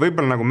 Et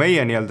võib-olla nagu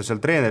meie seal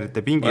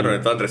treenerite pingil... Ma arvan,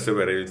 et Andres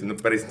Sõber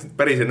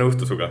päris ei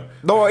nõustu suga.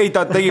 No ei,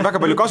 ta tegi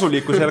väga palju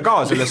kasulikku seal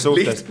ka selles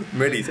suhtes.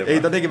 Ei,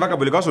 ta tegi väga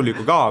palju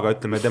kasulikku ka, aga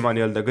ütleme, tema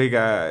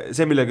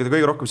see, millega ta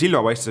kõige rohkem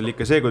silma paistis, oli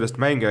ikka see, kuidas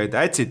ta mängijaid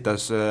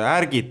ätsitas,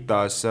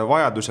 ärgitas,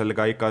 vajadusel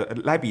ka ikka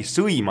läbi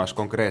sõimas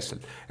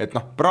konkreetselt. Et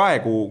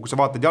praegu, kui sa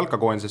vaatad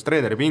jalkakoondisest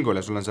treeneri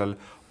pingule, sul on seal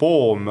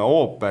Poom,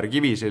 Ooper,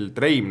 Kivisild,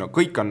 Reim,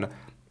 kõik on...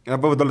 Nad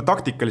võivad olla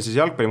taktikalises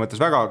jalgpalli mõttes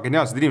väga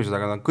geniaalsed inimesed,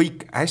 aga nad on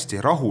kõik hästi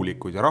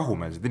rahulikud ja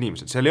rahumeelsed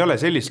inimesed. Seal ei ole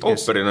sellist,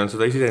 kes... Ooperil on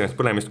seda iseenesest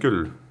põlemist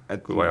küll,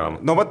 kui vaja.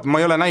 No võt,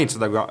 ma ei ole näinud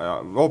seda, kui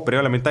Ooper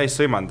ei ole mind täis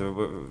sõimanud,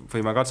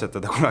 võime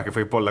katsetada kunagi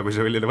võib-olla, kui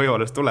see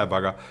võimalus tuleb,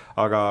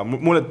 aga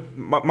mulle,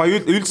 ma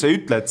üldse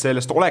ei ütle, et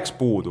sellest oleks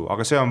puudu,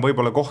 aga see on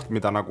võib-olla koht,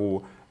 mida nagu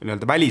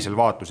välisel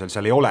vaatusel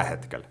seal ei ole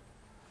hetkel.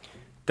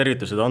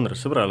 Tervitused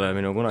Andres Sõbrale,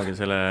 minu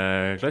kunagisele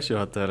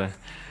klassijuhatajale,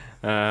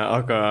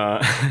 aga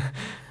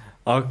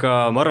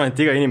ma arvan, et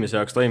iga inimese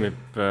jaoks toimib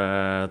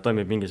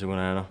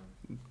mingisugune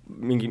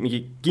mingi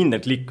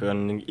kindel klikk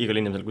on igal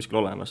inimesel kuskil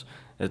olemas.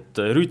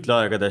 Et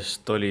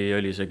rüütliaegadest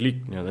oli see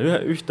klikk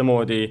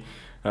ühtemoodi,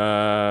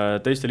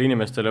 teistele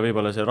inimestele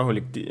võib-olla see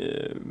rahulik,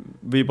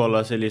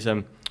 võib-olla sellise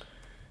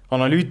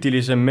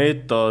analüütilise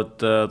meetod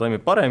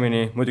toimib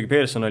paremini, muidugi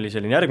Pearson oli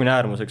selline järgmine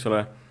äärmus, eks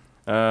ole.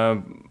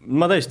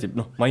 Ma tõesti,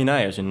 ma ei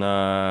näe sinna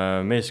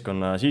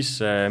meeskonna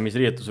sisse, mis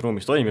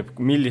riietusruumis toimib,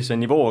 millise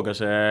nivooga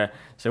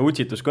see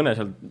utsitus kõne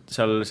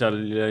seal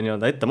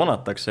ette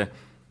manatakse,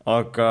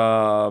 aga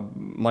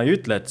ma ei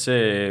ütle,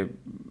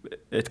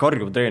 et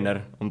karjuv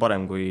treener on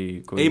parem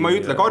kui... Ei, ma ei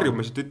ütle karjuv,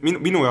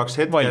 minu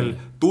jaoks hetkel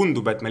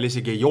tundub, et meil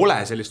isegi ei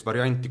ole sellist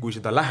varianti, kui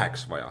seda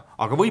läheks vaja,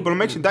 aga võib-olla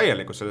ma eksin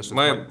täielikult sellest.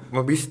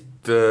 Ma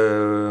vist...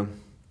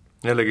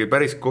 jällegi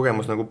päris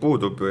kogemus nagu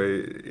puudub,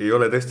 ei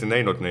ole tõesti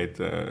näinud neid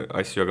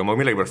asju, aga ma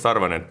millegipärast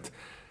arvan,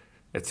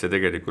 et see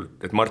tegelikult,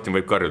 et Martin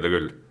võib karjuda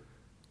küll.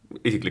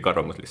 Isiklik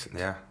arvamus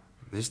lihtsalt. Ja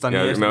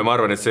ma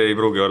arvan, et see ei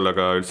pruugi olla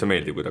ka üldse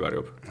meeldiv, kui ta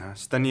karjub. Ja,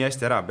 siis ta nii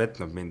hästi ära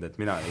petnud mind, et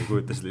mina ei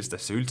kujuta sellist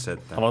asja üldse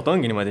ette. Aga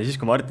ongi niimoodi, siis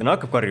kui Martin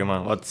hakkab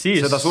karjuma,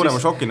 siis... Seda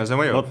suurema šokina see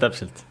mõjub.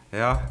 Täpselt.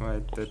 Ja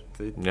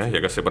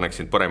kas see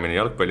paneks sind paremini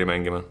jalgpalli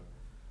mängima?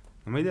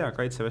 No ma ei tea,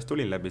 kaitseväest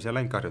tulin läbi, seal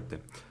ainult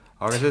karjuti.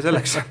 Aga see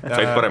selleks.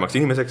 Said paremaks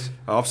inimeseks?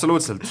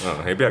 Absoluutselt.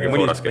 Ei peagi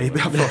Flooras käima. Ei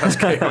pea Flooras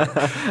käima.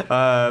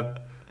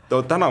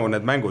 Tänavu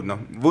need mängud,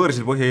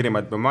 võõrsil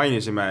Põhja-Iirimaa, et me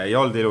mainisime, ei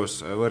olnud ilus,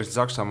 võõrsil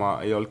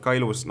Saksamaa ei olnud ka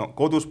ilus,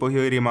 kodus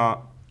Põhja-Iirimaa,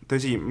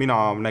 tõsi, mina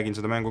nägin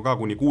seda mängu ka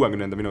kuni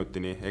 60.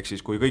 minutini, ehk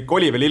siis kui kõik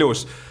oli veel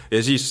ilus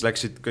ja siis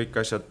läksid kõik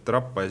asjad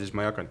rappa ja siis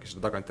ma ei hakanudki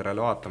seda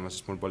tagantjärele vaatama,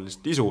 sest mul pole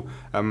lihtsalt isu.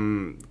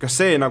 Kas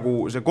see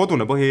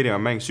kodune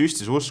Põhja-Iirimaa mäng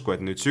süstis usku,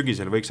 et nüüd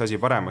sügisel võiks asi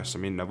paremasse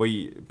minna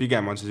või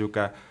pigem on see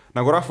siuke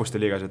nagu rahvuste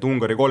liigas, et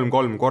Ungari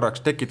 3-3 korraks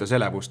tekitas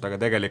elevust, aga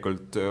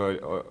tegelikult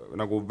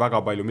nagu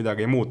väga palju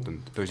midagi ei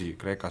muutunud. Tõsi,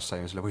 Kreekas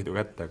saime selle võidu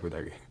kätte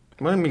kuidagi.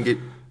 Ma olen mingi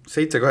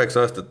 7-8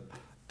 aastat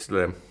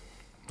selle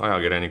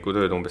ajakirjaniku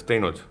tööd umbes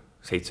teinud,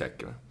 7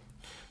 äkki.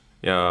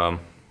 Ja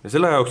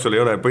selle jooksul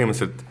ei ole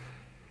põhimõtteliselt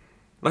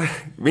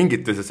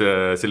mingites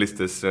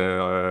sellistes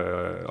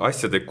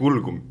asjade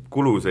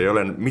kulus ei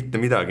ole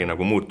mitte midagi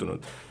nagu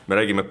muutunud.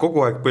 Me räägime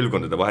kogu aeg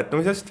põlvkondade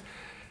vahetamisest,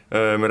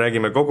 me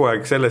räägime kogu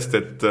aeg sellest,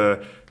 et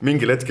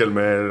mingil hetkel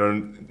meil on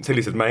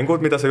sellised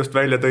mängud, mida sa just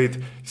välja tõid,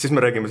 siis me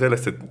räägime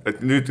sellest,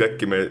 et nüüd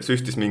äkki me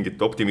süstis mingit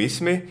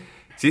optimismi,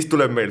 siis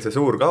tuleb meil see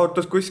suur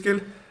kaotus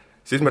kuskil,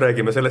 siis me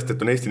räägime sellest,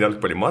 et on Eesti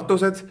jalgpalli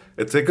matused,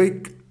 et see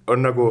kõik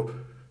on nagu,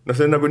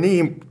 see on nagu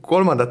nii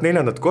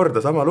 3.-4.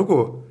 korda sama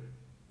lugu,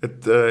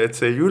 et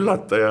see ei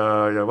üllata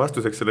ja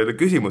vastuseks sellele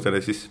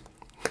küsimusele siis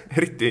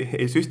eriti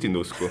ei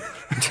süstinud usku,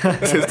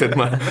 sest et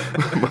ma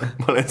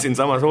olen siin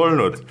samas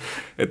olnud,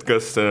 et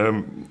kas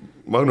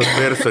Magnus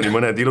Personi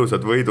mõned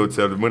ilusad võidud,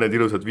 seal mõned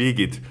ilusad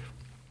viigid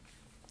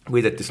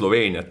võideti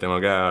Sloveeniat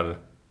tema käe all,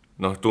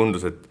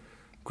 tundus, et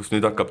kus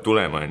nüüd hakkab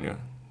tulema, on ju.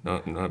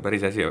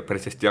 Päris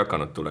hästi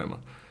hakanud tulema.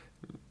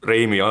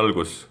 Reimi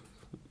algus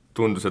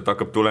tundus, et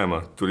hakkab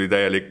tulema, tuli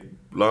täielik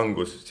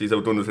langus, siis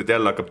tundus, et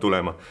jälle hakkab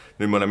tulema.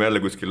 Nüüd me oleme jälle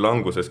kuskil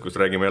languses, kus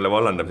räägime jälle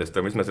vallandamisest,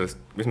 aga mis me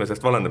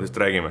sellest vallandamisest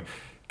räägime?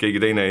 Keegi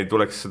teine ei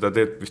tuleks seda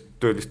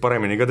tööd vist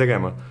paremini ka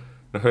tegema.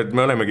 Noh, et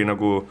me olemegi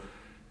nagu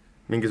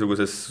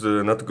mingisuguses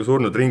natuke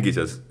surnud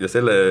ringis ja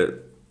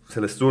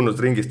sellest surnud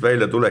ringist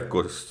välja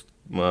tulekust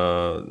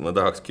ma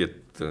tahakski,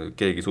 et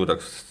keegi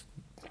suudaks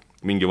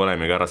mingi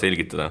valemiga ära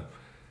selgitada,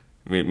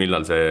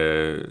 millal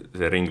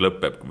see ring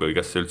lõpeb või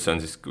kas see üldse on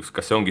siis,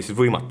 kas see ongi siis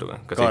võimatu?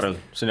 Kaarel,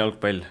 see on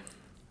jalgpall.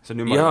 See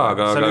on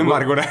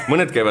ümmargune.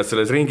 Mõned käivad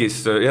selles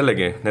ringis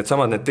jällegi, need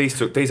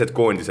teised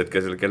koondised,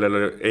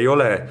 kellel ei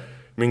ole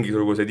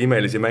mingisuguseid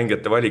imelisi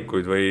mängijate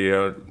valikuid või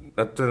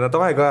nad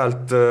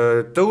aeg-ajalt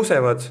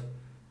tõusevad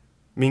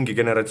mingi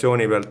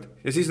generatsiooni pealt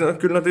ja siis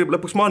küll nad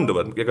lõpuks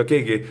manduvad, ega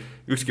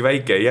ükski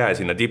väike ei jää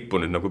sinna tippu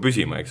nüüd nagu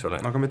püsima, eks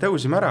ole. Aga me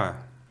tõusime ära.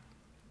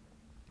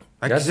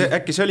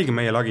 Äkki see oligi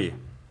meie lagi?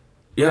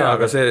 Jaa,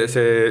 aga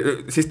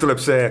siis tuleb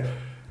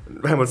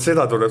vähemalt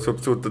seda tuleb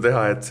suuta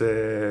teha, et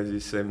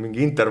see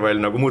mingi intervall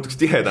nagu muutuks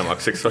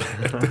tihedamaks, eks ole.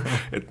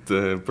 Et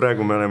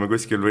praegu me oleme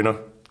kuskil või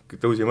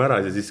tõusime ära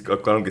ja siis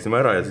langesime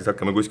ära ja siis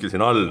hakkame kuskil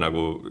siin all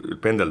nagu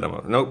pendeldama.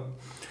 No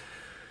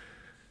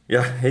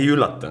jah, ei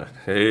üllata.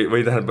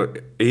 Või tähendab,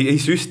 ei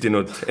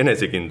süstinud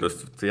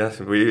enesekindlust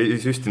või ei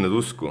süstinud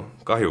usku.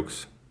 Kahjuks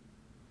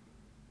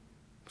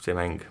see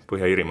mäng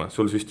Põhja-Iirimaa.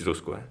 Sul süstis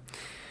usku või?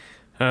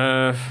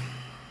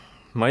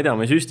 Ma ei tea,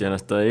 ma ei süsti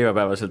ennast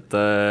igapäevaselt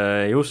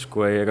ei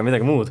usku ega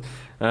midagi muud.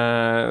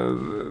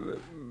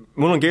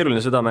 Mul on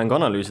keeruline seda mängu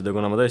analüüsida,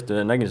 kuna ma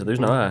tõesti nägin seda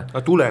üsna vähe.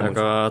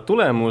 Aga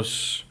tulemus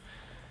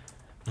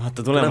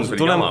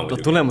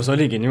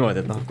oligi niimoodi,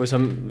 et kui sa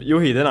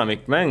juhid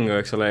enamik mängu,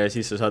 eks ole, ja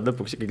siis sa saad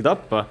lõpuks ikkagi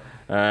tappa,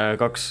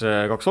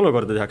 kaks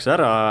olukorda tehakse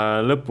ära,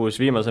 lõpus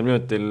viimasel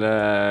minutil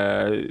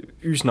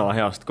üsna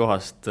heast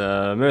kohast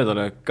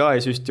möödalöök ka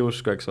ei süsti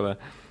usku, eks ole.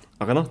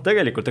 Aga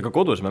tegelikult ega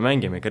kodus me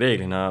mängime ikka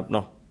reeglina,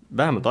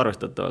 vähemalt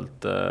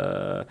arvestatavalt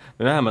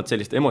või vähemalt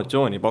sellist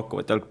emotsiooni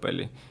pakkuvat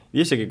jalgpalli.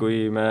 Isegi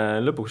kui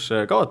me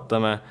lõpuks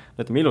kaotame,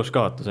 ütleme ilus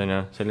kaotus on ju,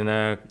 selline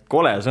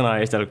kole sõna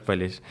Eesti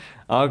jalgpallis.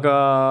 Aga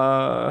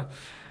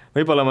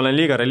võib-olla ma olen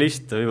liiga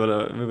realist, võib-olla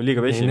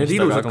liiga pessimist. Need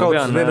ilusad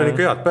kaotused, need on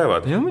ikka head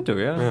päevad. Jah,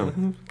 muidugi, jah.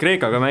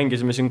 Kreekaga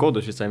mängisime siin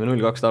kodus, vist saime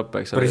 0-2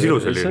 tappa. Päris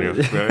ilus oli ju.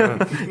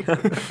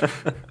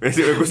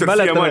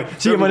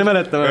 Siiamaani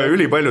mäletame.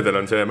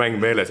 Ülipaljudel on see mäng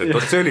meeles, et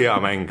see oli hea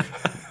mäng.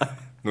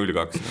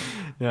 0-2.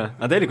 Jah,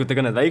 aga tegelikult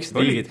ega need väiksed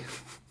riigid,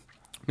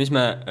 mis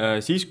me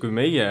siis, kui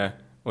meie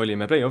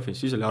olime play-offis,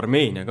 siis oli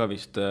Armeenia ka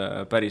vist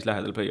päris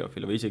lähedal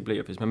play-offile või isegi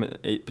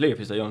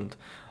play-offis ei olnud.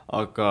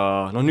 Aga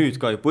nüüd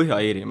ka ju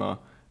Põhja-Iirimaa,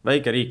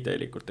 väike riik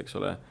tegelikult, eks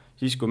ole.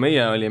 Siis, kui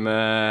meie olime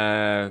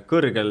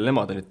kõrgel,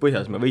 nemad olid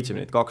põhjas, me võitsime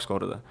neid 2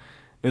 korda.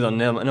 Nüüd on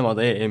nemad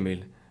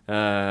EM-il.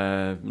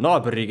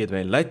 Naaberriigid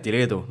veel, Läti,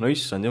 Leedu,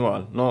 issand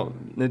jumal.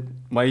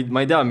 Ma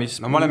ei tea,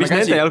 mis me oleme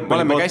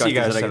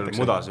käsikäes seal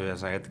mudas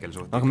ühes hetkel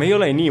suht. Aga me ei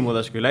ole nii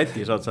mudas kui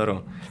Läti, saad sa aru.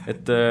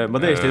 Et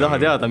ma tõesti ei taha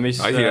teada, mis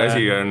asi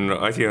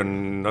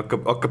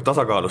hakkab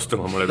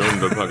tasakaalustuma, mulle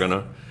tundub,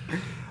 aga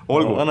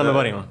olgu. Anname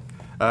parima.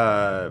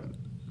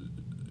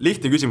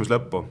 Lihtne küsimus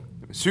lõppu.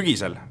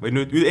 Sügisel või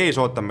nüüd ees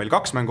ootab meil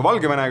 2 mängu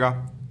Valgevenega,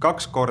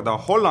 2 korda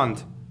Holland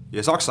ja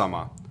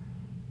Saksamaa.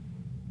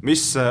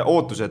 Mis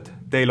ootused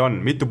teil on?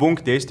 Mitu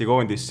punkti Eesti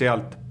koondis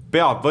sealt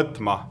peab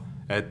võtma,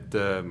 et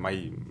ma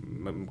ei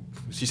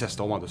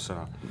sisesta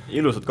omadussõna?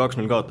 Ilusad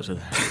 2-0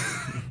 kaotused.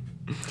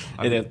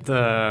 et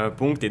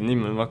punktid, nii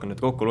ma hakkan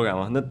nüüd kokku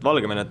lugema. Need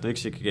Valgevenet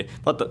võiks ikkagi,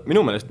 vaata,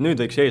 minu meelest nüüd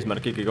võiks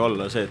eesmärk ikkagi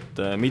olla see,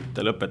 et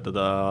mitte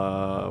lõpetada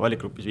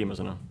valikgrupis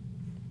viimasena.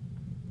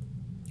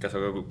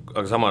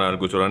 Aga samal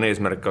ajal, kui sul on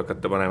eesmärk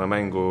hakata panema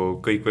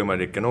mängu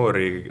kõikvõimalikke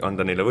noori,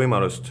 anda neile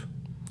võimalust.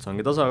 See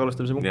ongi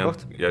tasakaalustamise punkt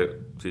koht. Ja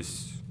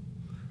siis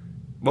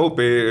ma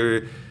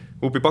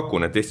upi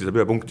pakun, et Eesti saab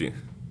 1 punkti.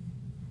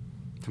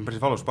 See on päris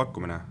valus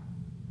pakkumine.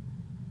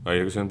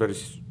 Aga see on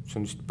päris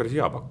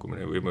hea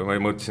pakkumine. Või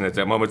ma mõtlesin,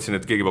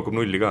 et keegi pakub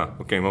 0 ka.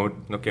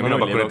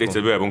 Mina pakun, et Eesti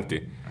saab 1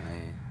 punkti.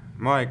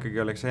 Ma ikkagi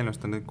oleks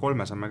ennustanud, et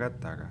 3 saame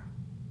kätte, aga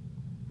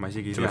ma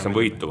isegi selleks on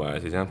võitu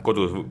vaja siis, jah?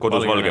 Kodus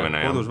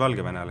Valgevene. Kodus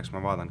Valgevene oleks ma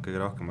vaadanud kõige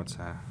rohkem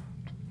otsa.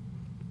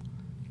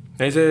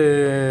 Ei,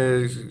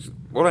 see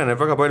oleneb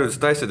väga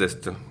paljudest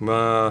asjadest.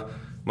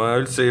 Ma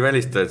üldse ei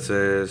välista, et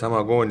see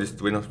sama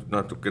koondist või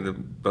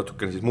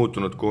natukene siis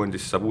muutunud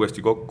koondist saab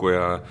uuesti kokku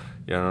ja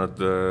nad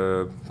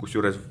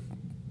kusjuures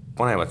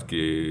panevadki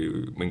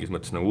mingis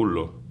mõttes nagu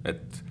hullu,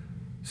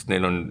 sest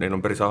neil on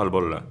päris halb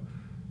olla.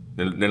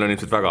 Neil on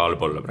ilmselt väga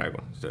halb olla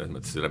praegu, selles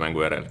mõttes selle mängu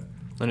järel.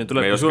 Me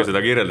ei oska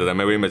seda kirjeldada,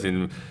 me võime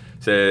siin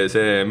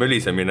see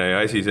mölisemine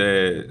ja asi,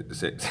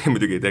 see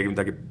muidugi ei tegi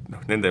midagi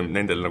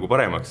nendel nagu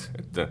paremaks,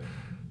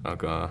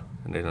 aga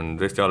neil on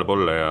tõesti halb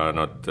olla ja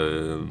nad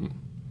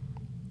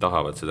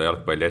tahavad seda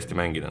jalgpalli hästi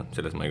mängida,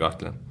 selles ma ei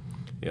kahtle.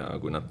 Ja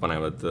kui nad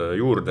panevad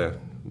juurde,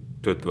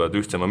 töötavad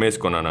ühtsema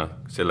meeskonnana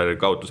selle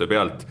kaotuse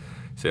pealt,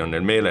 see on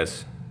neil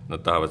meeles,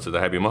 nad tahavad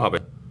seda häbi maha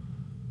peal.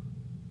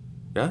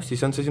 Jah, siis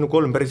on see sinu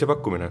 3 päris ja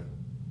pakkumine.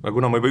 Aga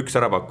kuna ma juba 1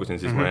 ära pakkusin,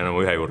 siis ma jään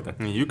oma 1 juurde.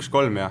 Nii,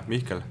 1-3 ja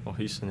Mihkel.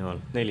 Issand jumal,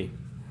 4.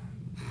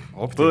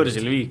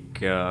 võõrsil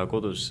Viik ja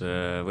kodus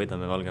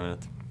võidame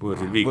Valgevenet.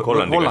 Võõrsil Viik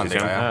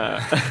Hollandiga.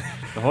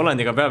 No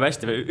Hollandiga peab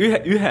hästi,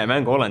 ühe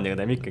mängu Hollandiga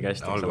teeme ikkagi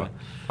hästi.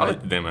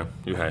 Alati teeme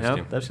ühe hästi.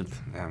 Jah, täpselt.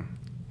 Ja.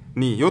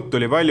 Nii, jutt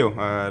oli palju,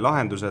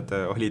 lahendused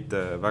olid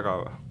väga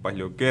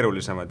palju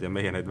keerulisemad ja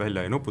meie neid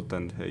välja ei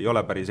nuputanud, ei ole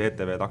päris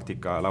ETV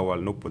taktika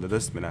laual nuppude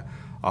tõstmine,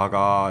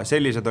 aga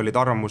sellised olid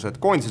arvamused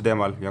koondise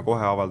teemal ja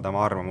kohe avaldame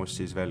arvamust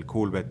siis veel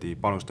Coolbeti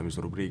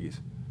panustamisrubriigis.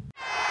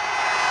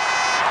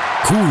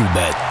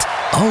 Coolbet,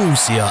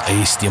 aus ja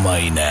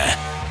eestimaine.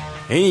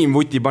 Enim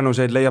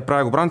vutipanuseid leiab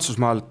praegu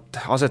Prantsusmaalt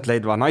aset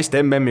leidva naiste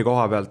MM-i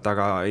koha pealt,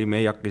 aga me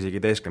ei hakka isegi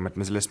teeskama, et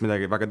me sellest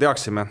midagi väga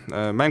teaksime.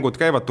 Mängud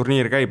käivad,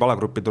 turniir käib,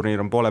 alagrupi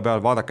turniir on poole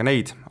peal, vaadake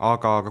neid,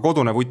 aga ka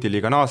kodune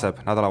vutiliiga naaseb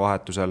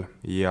nädalavahetusel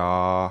ja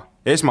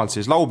esmalt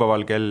siis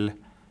laupäeval kell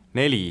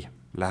 4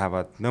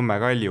 lähevad Nõmme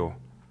Kalju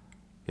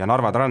ja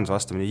Narva Trans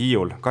vastamine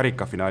Hiiul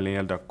karikafinaali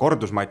nii-öelda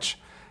kordusmatš,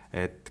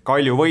 et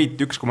Kalju võit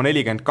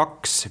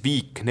 1,42,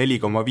 Viik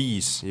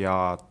 4,5 ja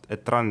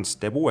et Trans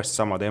teeb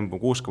uuesti sama tempu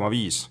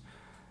 6,5.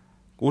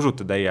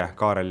 Usute teie,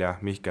 Kaarel ja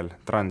Mihkel,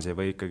 Transi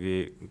või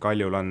ikkagi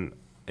Kaljul on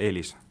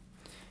eelis?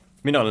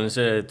 Mina olen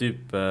see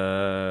tüüp,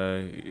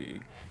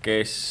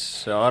 kes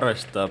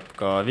arvestab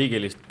ka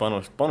viigilist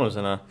panust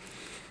panusena.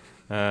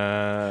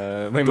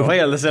 Võime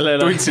vaielda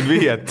sellele. Tundsin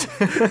vihjet.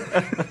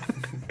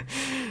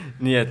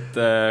 Nii et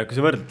kui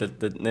sa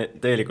võrdled, et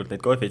tegelikult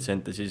neid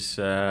koefitsiente, siis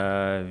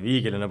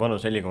viigiline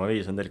panus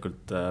 4,5 on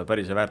tegelikult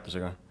päris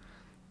väärtusega.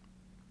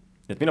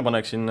 Et mina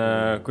paneksin,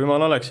 kui ma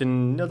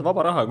oleksin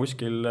vaba raha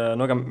kuskil,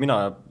 no aga mina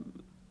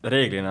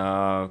reeglina,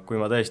 kui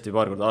ma tõesti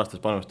paar korda aastas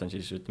panustan,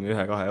 siis ütleme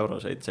 1-2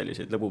 euroseid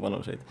selliseid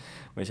lõbupanuseid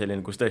või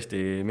selline, kus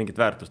tõesti mingit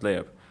väärtust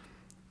leiab.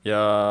 Ja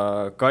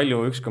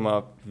Kalju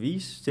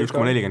 1,5?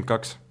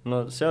 1,42.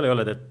 No seal ei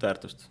ole tehtud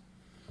väärtust.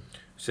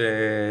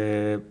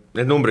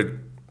 Need numbrid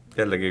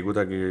jällegi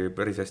kuidagi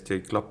päris hästi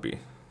ei klapi.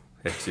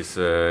 Ehk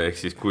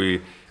siis kui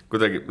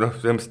kuidagi,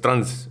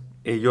 Trans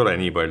ei ole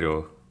nii palju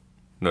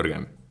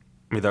nõrgem.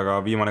 Mida ka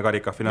viimane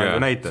karikafinaal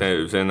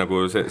näitas.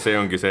 See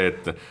ongi see,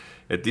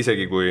 et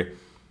isegi kui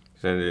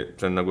see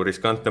on nagu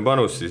riskantne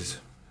panus,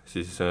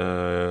 siis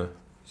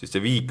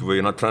see Viik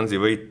või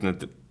Transi võit,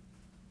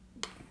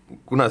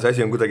 kuna see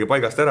asi on kuidagi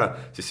paigast ära,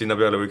 siis sinna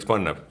peale võiks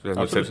panna.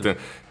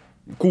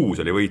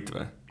 6 oli võit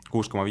või?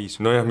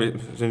 6,5. No jah,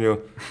 see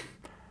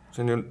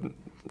on ju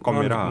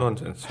kommi raha.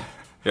 Nonsense.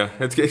 Jah,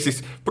 et siis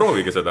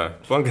proovige seda,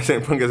 pange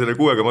selle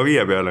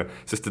 6,5 peale,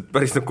 sest et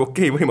päris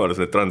okei võimalus,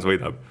 et Trans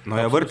võidab. No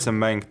ja võrdsem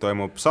mäng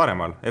toimub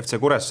Saaremaal, FC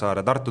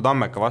Kuressaare, Tartu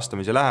Tammeka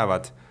vastamisi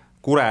lähevad,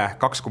 Kure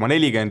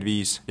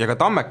 2,45 ja ka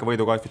Tammeka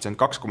võidu koefitsient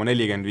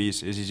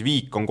 2,45 ja siis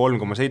Viik on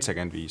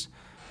 3,75.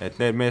 Et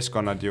need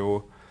meeskonnad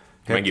ju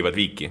mängivad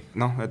Viiki.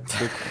 Et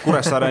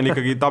Kuressaare on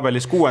ikkagi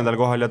tabelis 6.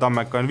 kohal ja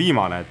Tammeka on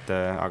viimane,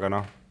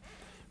 aga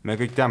me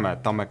kõik teame,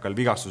 et Tammekal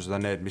vigastused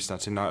on need, mis nad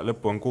sinna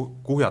lõppu on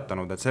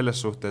kuhjatanud, et selles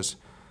suhtes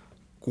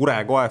Kure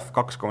koef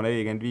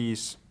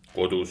 2,45.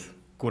 Kodus.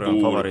 Kure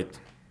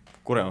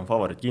on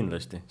favoriit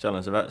kindlasti, seal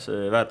on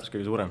see väärtus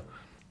kõige suurem.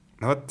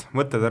 No võt,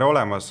 mõtted on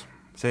olemas,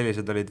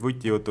 sellised olid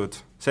vutijutud,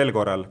 sel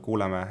korral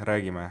kuuleme,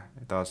 räägime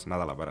taas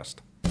nädala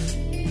pärast.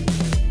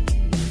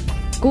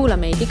 Kuula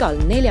meid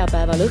igal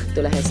neljapäeval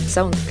Õhtulehest,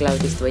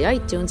 SoundCloudist või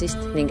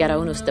iTunesist ning ära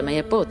unusta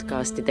meie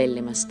podcasti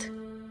tellimast.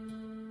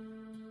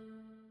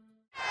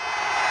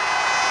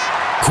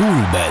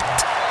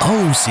 Coolbet,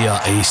 aus ja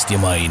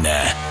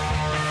eestimaine.